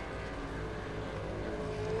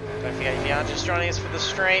 Don't forget, if you are just joining us for the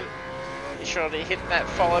stream, be sure to hit that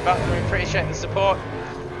follow button. We appreciate the support.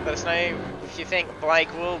 Let us know if you think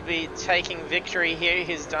Blake will be taking victory here.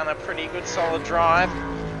 He's done a pretty good solid drive.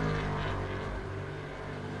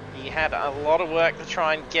 He had a lot of work to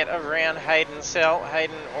try and get around Hayden Sell.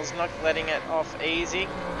 Hayden was not letting it off easy,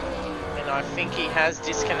 and I think he has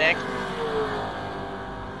disconnected.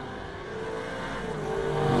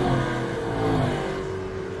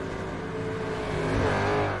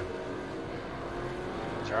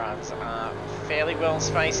 Drivers are fairly well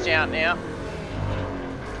spaced out now.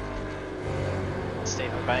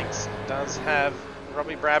 Stephen Banks does have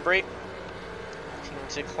Robbie Bradbury looking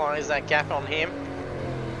to close that gap on him.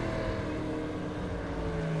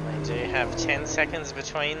 Do have 10 seconds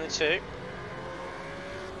between the two.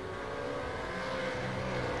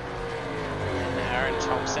 And Aaron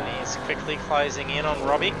Thompson is quickly closing in on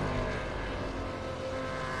Robbie.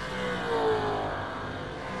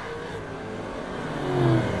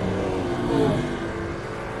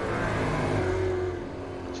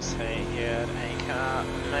 Just heard a car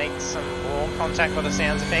make some wall contact by the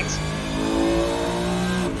sounds of things.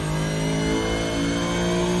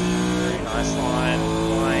 Very nice line.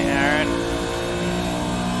 Aaron.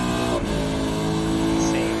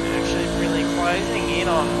 See him actually really closing in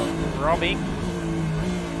on Robbie.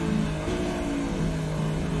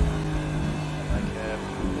 Like a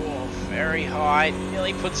wall very high,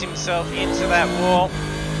 nearly puts himself into that wall.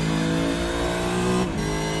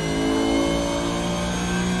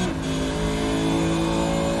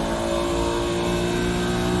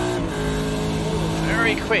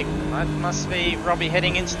 Very quick. That must be Robbie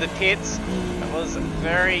heading into the pits. That was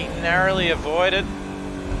very narrowly avoided. You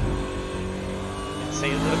can see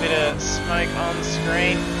a little bit of smoke on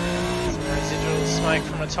screen. Some residual smoke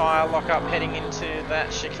from a tyre lock-up heading into that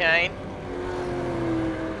chicane.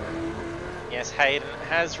 Yes, Hayden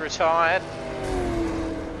has retired.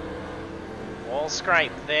 Wall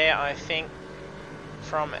scrape there, I think,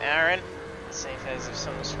 from Aaron. Let's see if there's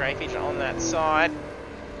some scrapage on that side.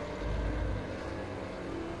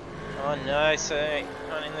 Oh no, so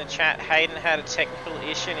in the chat, Hayden had a technical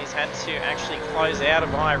issue and he's had to actually close out of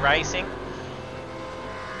iRacing.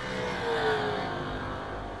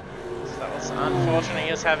 So that was unfortunately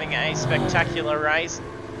he was having a spectacular race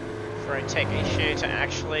for a tech issue to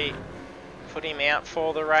actually put him out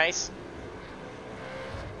for the race.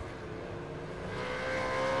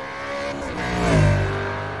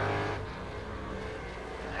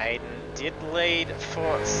 Hayden did lead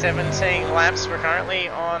for 17 laps. We're currently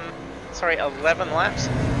on, 11 laps.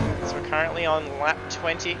 So we're currently on lap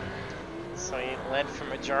 20. So he led for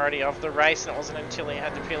majority of the race, and it wasn't until he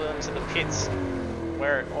had to peel into the pits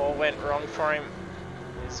where it all went wrong for him.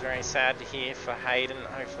 It's very sad to hear for Hayden.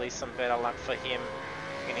 Hopefully some better luck for him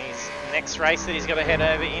in his next race that he's got to head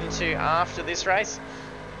over into after this race.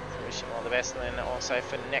 So wish him all the best, and then also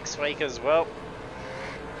for next week as well.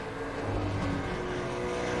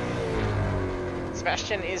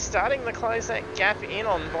 Sebastian is starting to close that gap in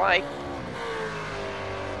on Blake.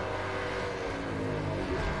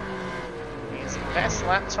 His best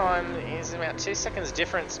lap time is about 2 seconds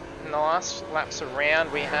difference. In the last laps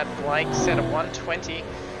around, we had Blake set at 120,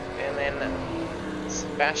 and then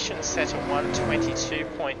Sebastian set at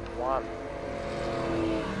 122.1.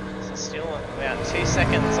 So still about 2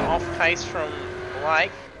 seconds off pace from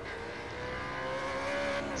Blake.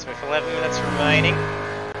 So with 11 minutes remaining.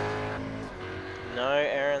 No,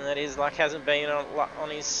 Aaron, that is, luck hasn't been on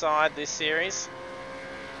his side this series.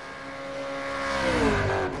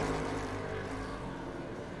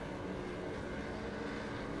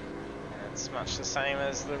 It's much the same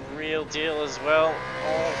as the real deal as well.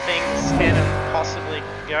 All things can and possibly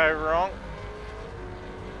go wrong.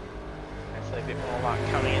 Hopefully a bit more luck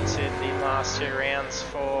coming into the last 2 rounds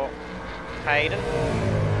for Hayden.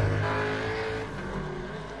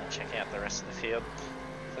 Check out the rest of the field.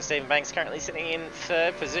 So Stephen Banks currently sitting in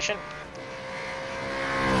 3rd position.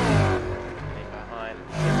 Behind,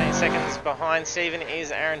 15 seconds behind Stephen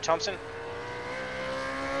is Aaron Thompson.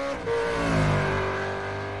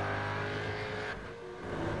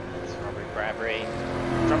 Bradbury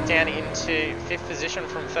dropped down into 5th position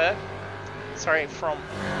from 3rd. Sorry, from,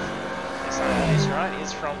 yes, that is right,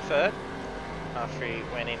 is from 3rd after he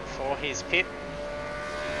went in for his pit.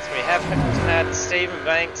 So we have had Stephen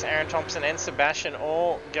Banks, Aaron Thompson and Sebastian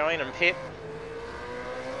all going and pit.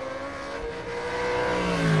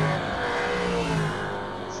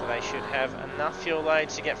 So they should have enough fuel load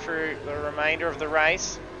to get through the remainder of the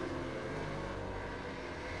race.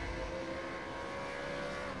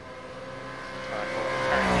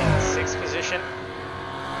 Currently in 6th position.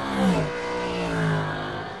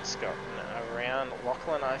 Scott around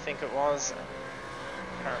Lachlan, I think it was.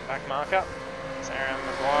 Current back marker. It's Aaron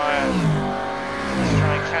Maguire. Let's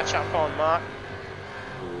try and catch up on Mark.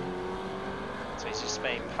 So he's just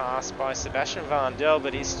been passed by Sebastian Van Del,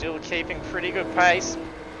 but he's still keeping pretty good pace.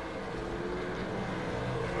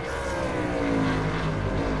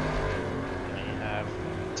 We have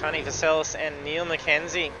Tony Vaselis and Neil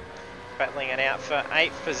McKenzie battling it out for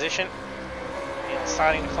 8th position. Neil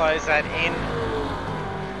starting to close that in.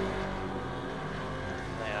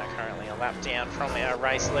 They are currently a lap down from our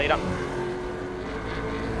race leader.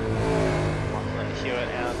 Hewitt,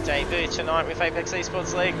 our debut tonight with Apex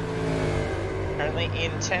eSports League, currently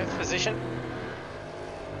in 10th position.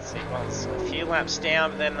 So he was a few laps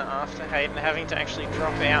down, but then after Hayden having to actually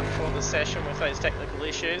drop out for the session with those technical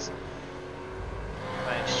issues,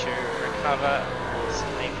 managed to recover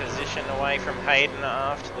a position away from Hayden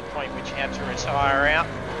after the point which he had to retire out.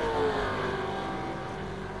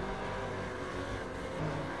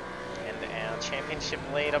 And our championship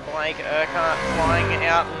leader Blake Urquhart flying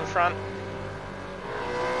out in front.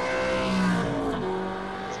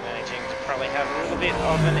 Probably have a little bit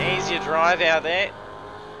of an easier drive out there.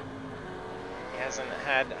 He hasn't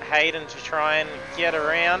had Hayden to try and get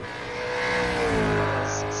around.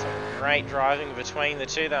 There's some great driving between the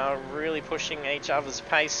two. They are really pushing each other's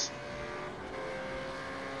pace.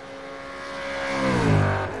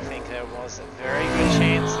 I think there was a very good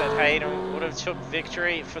chance that Hayden would have took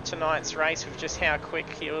victory for tonight's race with just how quick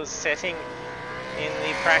he was setting in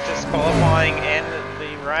the practice qualifying and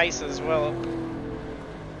the race as well.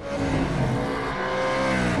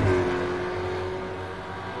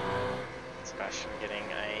 Getting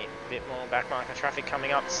a bit more backmarker traffic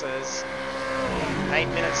coming up, so there's 8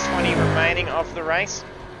 minutes 20 remaining of the race.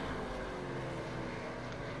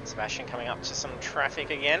 Sebastian coming up to some traffic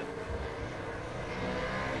again.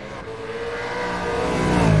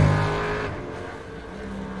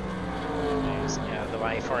 Moves out of the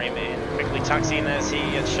way for him and quickly tucks in as he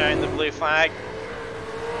had shown the blue flag.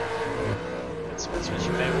 That's what's a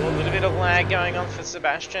little bit of lag going on for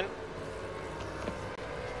Sebastian.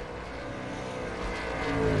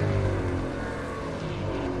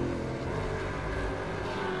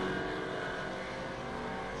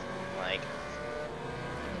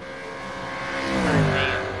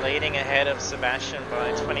 ahead of Sebastian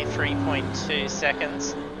by 23.2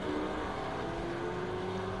 seconds.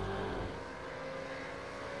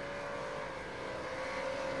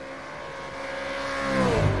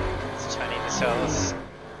 Tony Vaselis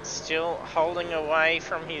still holding away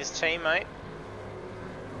from his teammate.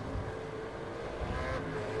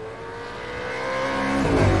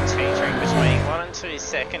 Teetering between 1 and 2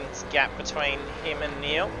 seconds gap between him and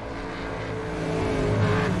Neil.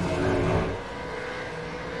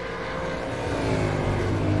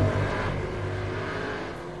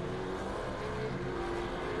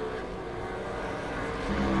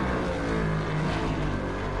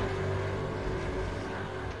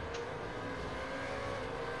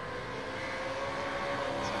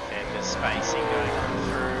 Spacing going on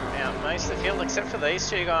throughout most of the field, except for these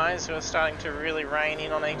two guys who are starting to really rein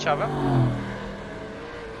in on each other.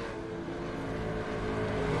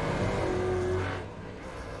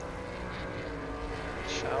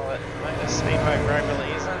 Charlotte Motor Speedway Road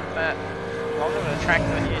really isn't that long of a track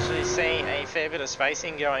that you usually see a fair bit of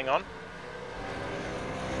spacing going on.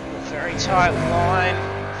 Very tight line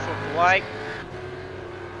for Blake.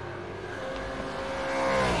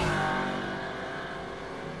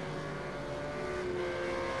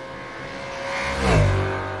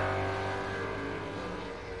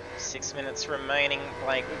 Minutes remaining.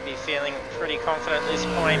 Blake would be feeling pretty confident at this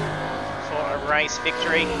point for a race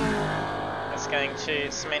victory. That's going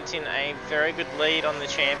to cement in a very good lead on the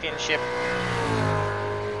championship.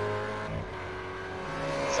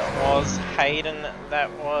 So it was Hayden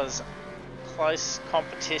that was close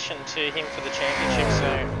competition to him for the championship.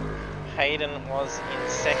 So Hayden was in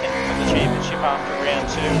second for the championship after round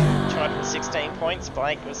 2, 216 points.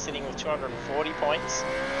 Blake was sitting with 240 points.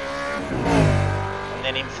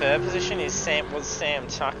 And then in third position was Sam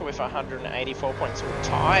Tucker with 184 points, or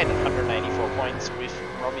tied 184 points with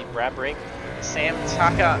Robbie Bradbury. Sam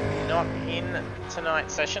Tucker not in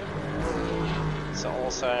tonight's session, so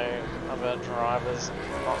also other drivers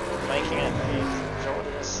not making it.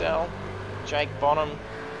 Jordan Russell, Jake Bonham,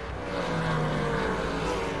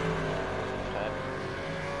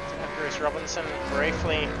 Bruce Robinson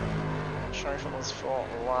briefly, not sure if it was for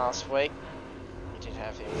last week. We did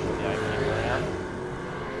have him for the opening round.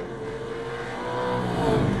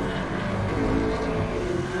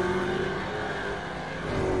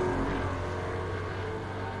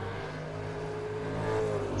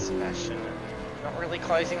 Sebastian not really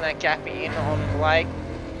closing that gap in on Blake.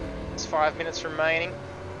 There's 5 minutes remaining.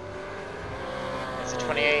 There's a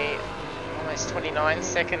 28, almost 29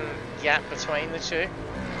 second gap between the two.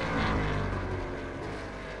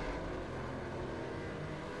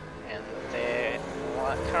 And their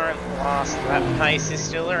current last lap pace is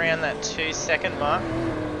still around that 2 second mark.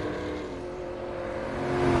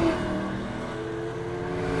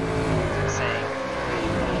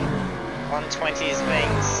 120 is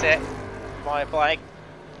being set by Blake.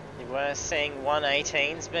 You were seeing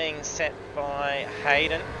 118s being set by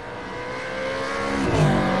Hayden.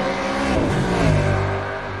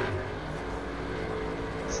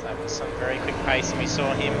 So that was some very quick pace. We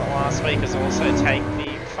saw him last week as also take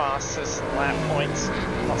the fastest lap points,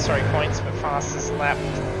 not sorry points, but fastest lap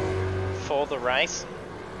for the race.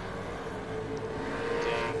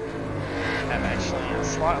 Have actually a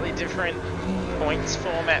slightly different points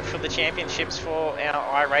format for the championships for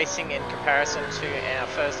our iRacing in comparison to our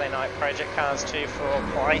Thursday night Project Cars 2 for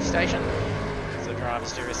PlayStation. So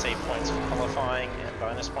drivers do receive points for qualifying and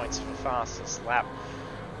bonus points for fastest lap.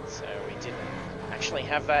 So we didn't actually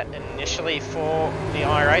have that initially for the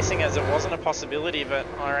iRacing, as it wasn't a possibility, but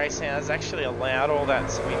iRacing has actually allowed all that,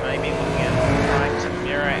 so we may be looking at trying to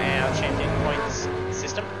mirror our champion points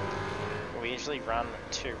system. We usually run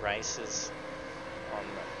 2 races on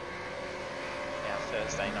our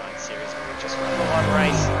Thursday night series, but we just run the 1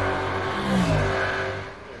 race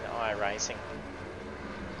in iRacing.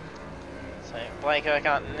 So Blake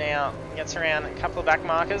Urquhart now gets around a couple of back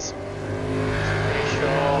markers. Pretty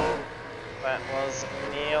sure that was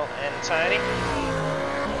Neil and Tony.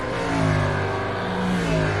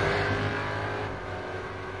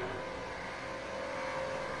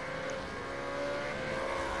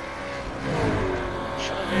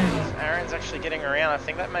 Aaron's actually getting around. I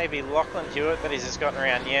think that may be Lachlan Hewitt that he's just gotten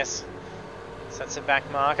around, yes. So that's a back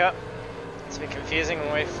marker. It's a bit confusing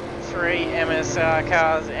with 3 MSR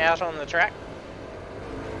cars out on the track.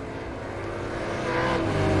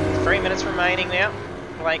 3 minutes remaining now.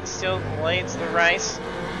 Blake still leads the race.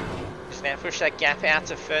 He's now pushed that gap out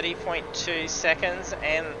to 30.2 seconds,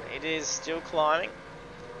 and it is still climbing.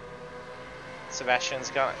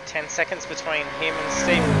 Sebastian's got 10 seconds between him and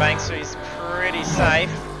Stephen Banks, so he's pretty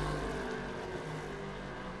safe.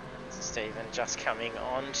 Stephen just coming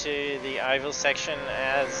onto the oval section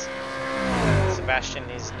as Sebastian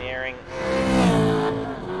is nearing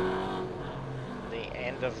the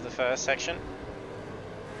end of the first section.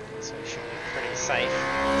 So he should be pretty safe.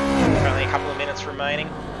 Only a couple of minutes remaining.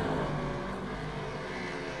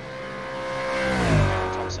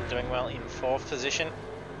 Thompson doing well in 4th position.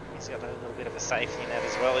 He's got a little bit of a safety net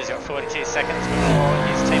as well. He's got 42 seconds before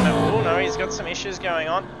his teammate. Oh no, he's got some issues going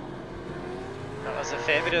on. That was a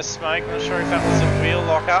fair bit of smoke. Not sure if that was a wheel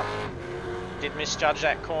lock-up. Did misjudge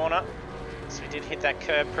that corner. So he did hit that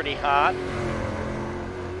curb pretty hard.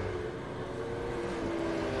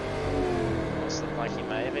 Looks like he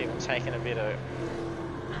may have even taken a bit of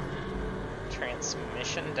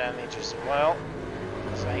transmission damage as well.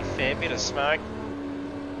 So a fair bit of smoke.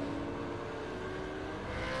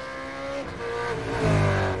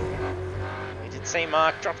 We did see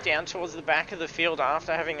Mark drop down towards the back of the field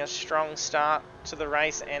after having a strong start to the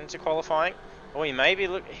race and to qualifying. Or he may be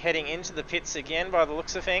heading into the pits again by the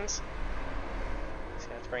looks of things. He's going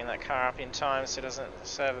to have to bring that car up in time so he doesn't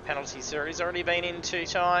serve a penalty. So he's already been in 2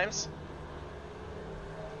 times.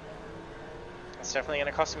 It's definitely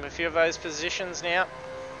going to cost him a few of those positions now.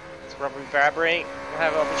 It's Robbie Bradbury will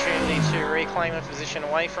have an opportunity to reclaim a position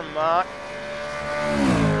away from Mark.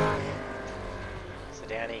 So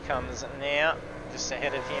down he comes now. Just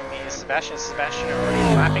ahead of him is Sebastian. Sebastian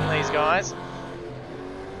already lapping these guys.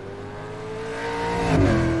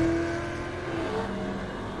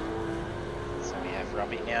 So we have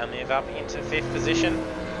Robbie now move up into 5th position.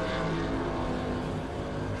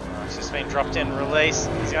 Mark's just been dropped in release.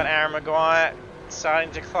 He's got Aaron Maguire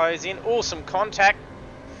starting to close in. Oh, some contact.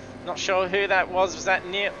 Not sure who that was. Was that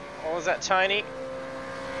Nip or was that Tony?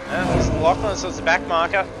 No, it was Lachlan, so it's a back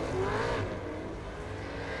marker.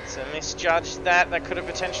 So misjudged that. That could have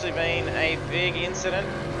potentially been a big incident.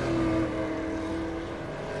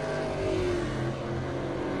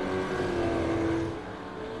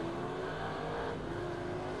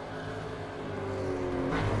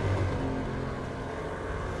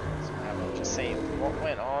 So we'll just see what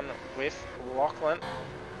went on with Lachlan.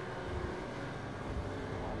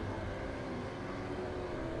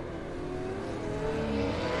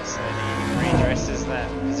 So he redresses that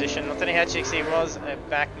position. Not that he had chicks, he was a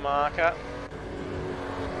back marker.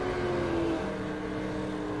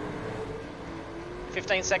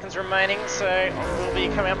 15 seconds remaining, so we'll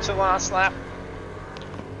be coming up to the last lap.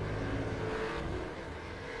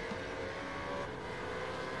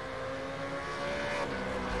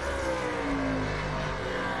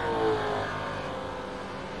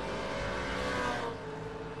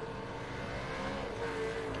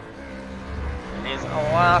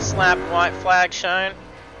 Last lap, white flag shown.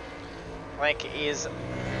 Blake is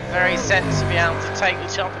very set to be able to take the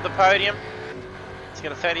top of the podium. He's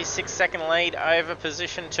got a 36-second lead over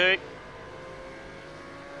position 2.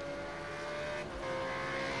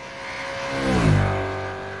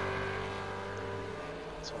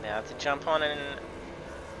 So we'll now have to jump on and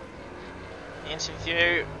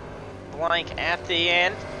interview Blake at the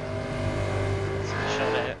end. Be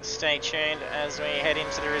sure to stay tuned as we head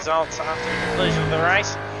into the results after the conclusion of the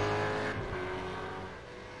race.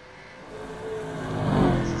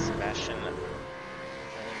 Sebastian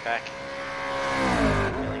running back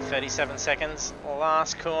nearly 37 seconds.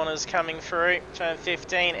 Last corners coming through, turn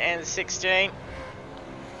 15 and 16.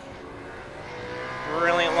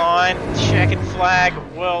 Brilliant line, checkered flag,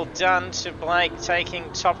 well done to Blake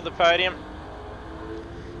taking top of the podium.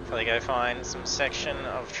 Probably go find some section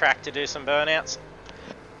of track to do some burnouts.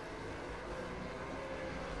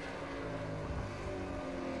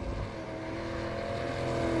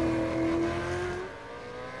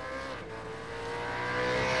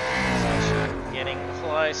 Getting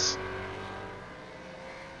close.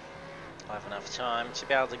 I'll have enough time to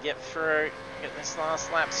be able to get through, get this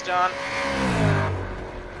last laps done.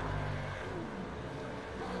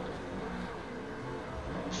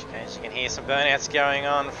 You can hear some burnouts going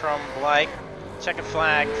on from Blake. Checkered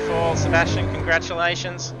flag for Sebastian,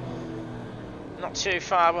 congratulations. Not too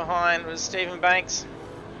far behind was Stephen Banks.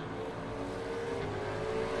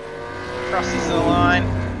 Crosses the line.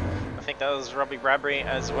 I think that was Robbie Bradbury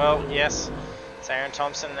as well, yes. It's Aaron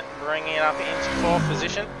Thompson bringing it up into 4th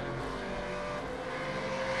position.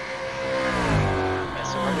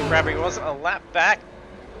 Yes, so Robbie Bradbury was a lap back.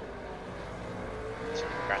 So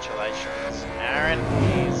congratulations, Aaron.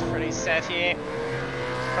 He's pretty set here.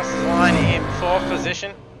 Crosses the line in 4th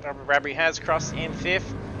position. Robbie Bradbury has crossed in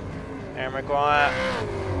 5th. Aaron Maguire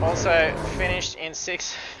also finished in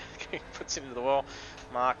 6th. Puts it into the wall.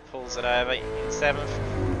 Mark pulls it over in 7th.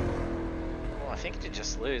 We'll I think he did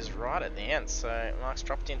just lose right at the end, so Mark's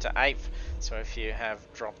dropped into 8th. So if you have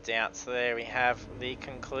dropped out, so there we have the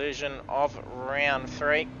conclusion of round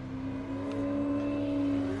 3.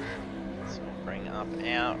 So we'll bring up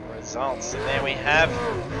our results, and there we have,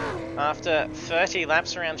 after 30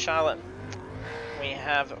 laps around Charlotte, we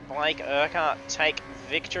have Blake Urquhart take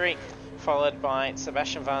victory, followed by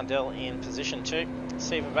Sebastian Vandel in position 2.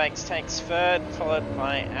 Stephen Banks takes 3rd, followed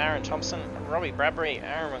by Aaron Thompson, Robbie Bradbury,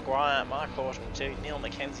 Aaron Maguire, Mark Horton 2, Neil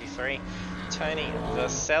McKenzie 3, Tony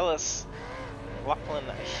Vercelis, Lachlan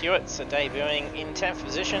Hewitt, so debuting in 10th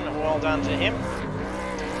position, well done to him.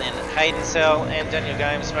 Then Hayden Sell and Daniel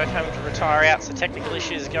Gomes both having to retire out, so technical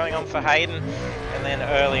issues going on for Hayden. And then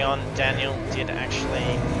early on, Daniel did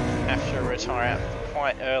actually have to retire out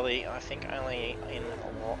quite early, I think only in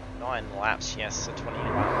 9 laps, yes, so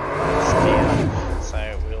 21 laps down.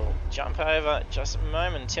 So we'll jump over just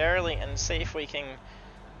momentarily and see if we can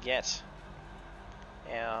get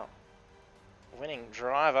our winning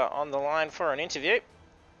driver on the line for an interview.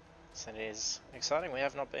 So it is exciting. We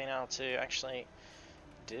have not been able to actually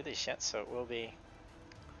do this yet, so it will be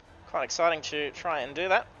quite exciting to try and do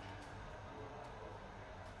that.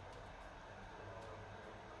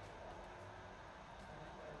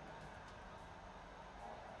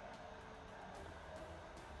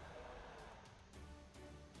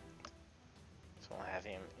 So we'll have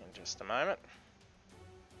him in just a moment.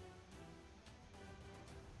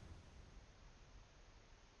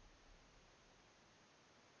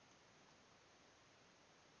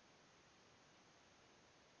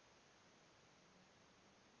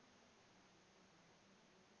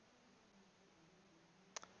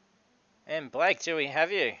 And Blake, do we have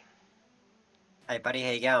you? Hey buddy,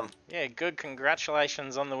 how you going? Yeah, good.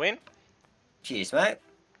 Congratulations on the win. Cheers, mate.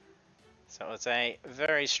 So it's a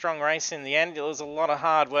very strong race in the end. It was a lot of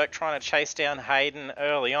hard work trying to chase down Hayden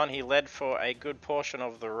early on. He led for a good portion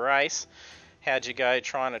of the race. How'd you go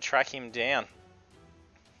trying to track him down?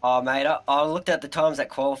 Oh, mate, I looked at the times at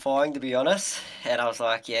qualifying, to be honest, and I was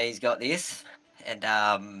like, yeah, he's got this.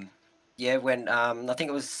 And, yeah, when, I think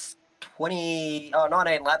it was 19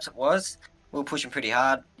 laps it was, we were pushing pretty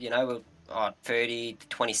hard, you know, we were 30 to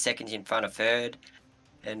 20 seconds in front of third.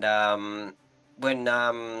 And, when,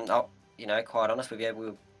 you know, quite honest with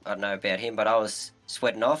you, I don't know about him, but I was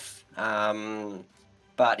sweating off.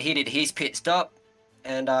 But he did his pit stop,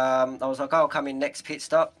 and I was like, I'll come in next pit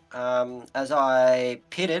stop. As I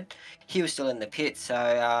pitted, he was still in the pit, so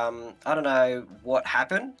I don't know what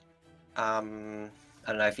happened. I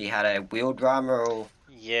don't know if he had a wheel drama or...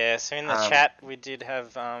 Yeah, so in the chat we did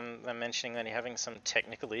have them mentioning that he's having some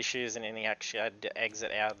technical issues and then he actually had to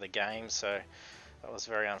exit out of the game, so that was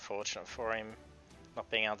very unfortunate for him not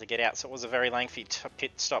being able to get out. So it was a very lengthy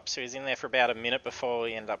pit stop, so he was in there for about a minute before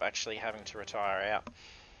he ended up actually having to retire out.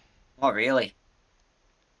 Oh, really?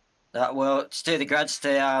 Well, it's to the grudge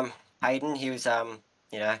to Hayden. He was,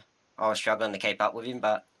 you know, I was struggling to keep up with him,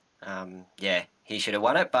 but yeah, he should have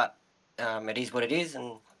won it, but it is what it is,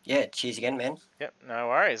 and yeah, cheers again, man. Yep, no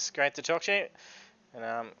worries. Great to talk to you,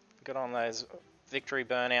 and good on those victory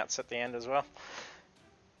burnouts at the end as well.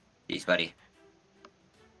 Cheers, buddy.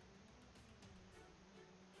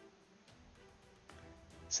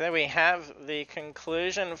 So we have the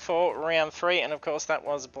conclusion for round 3, and of course that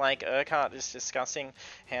was Blake Urquhart just discussing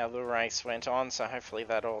how the race went on, so hopefully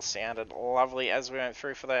that all sounded lovely as we went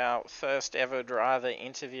through for our first ever driver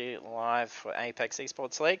interview live for Apex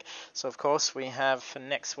Esports League. So of course we have for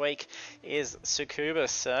next week is Tsukuba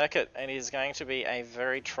Circuit. It is going to be a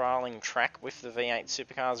very trialling track with the V8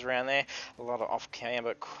 Supercars around there, a lot of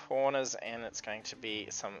off-camber corners, and it's going to be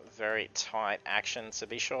some very tight action, so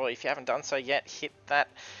be sure if you haven't done so yet, hit that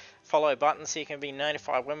follow button so you can be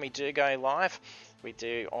notified when we do go live. We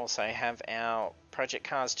do also have our Project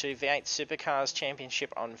Cars 2 V8 Supercars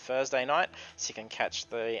Championship on Thursday night, so you can catch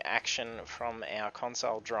the action from our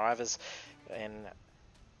console drivers in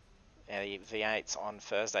the V8s on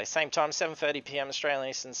Thursday. Same time, 7:30 PM Australian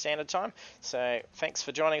Eastern Standard Time. So thanks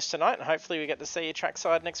for joining us tonight, and hopefully we get to see you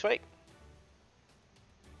trackside next week.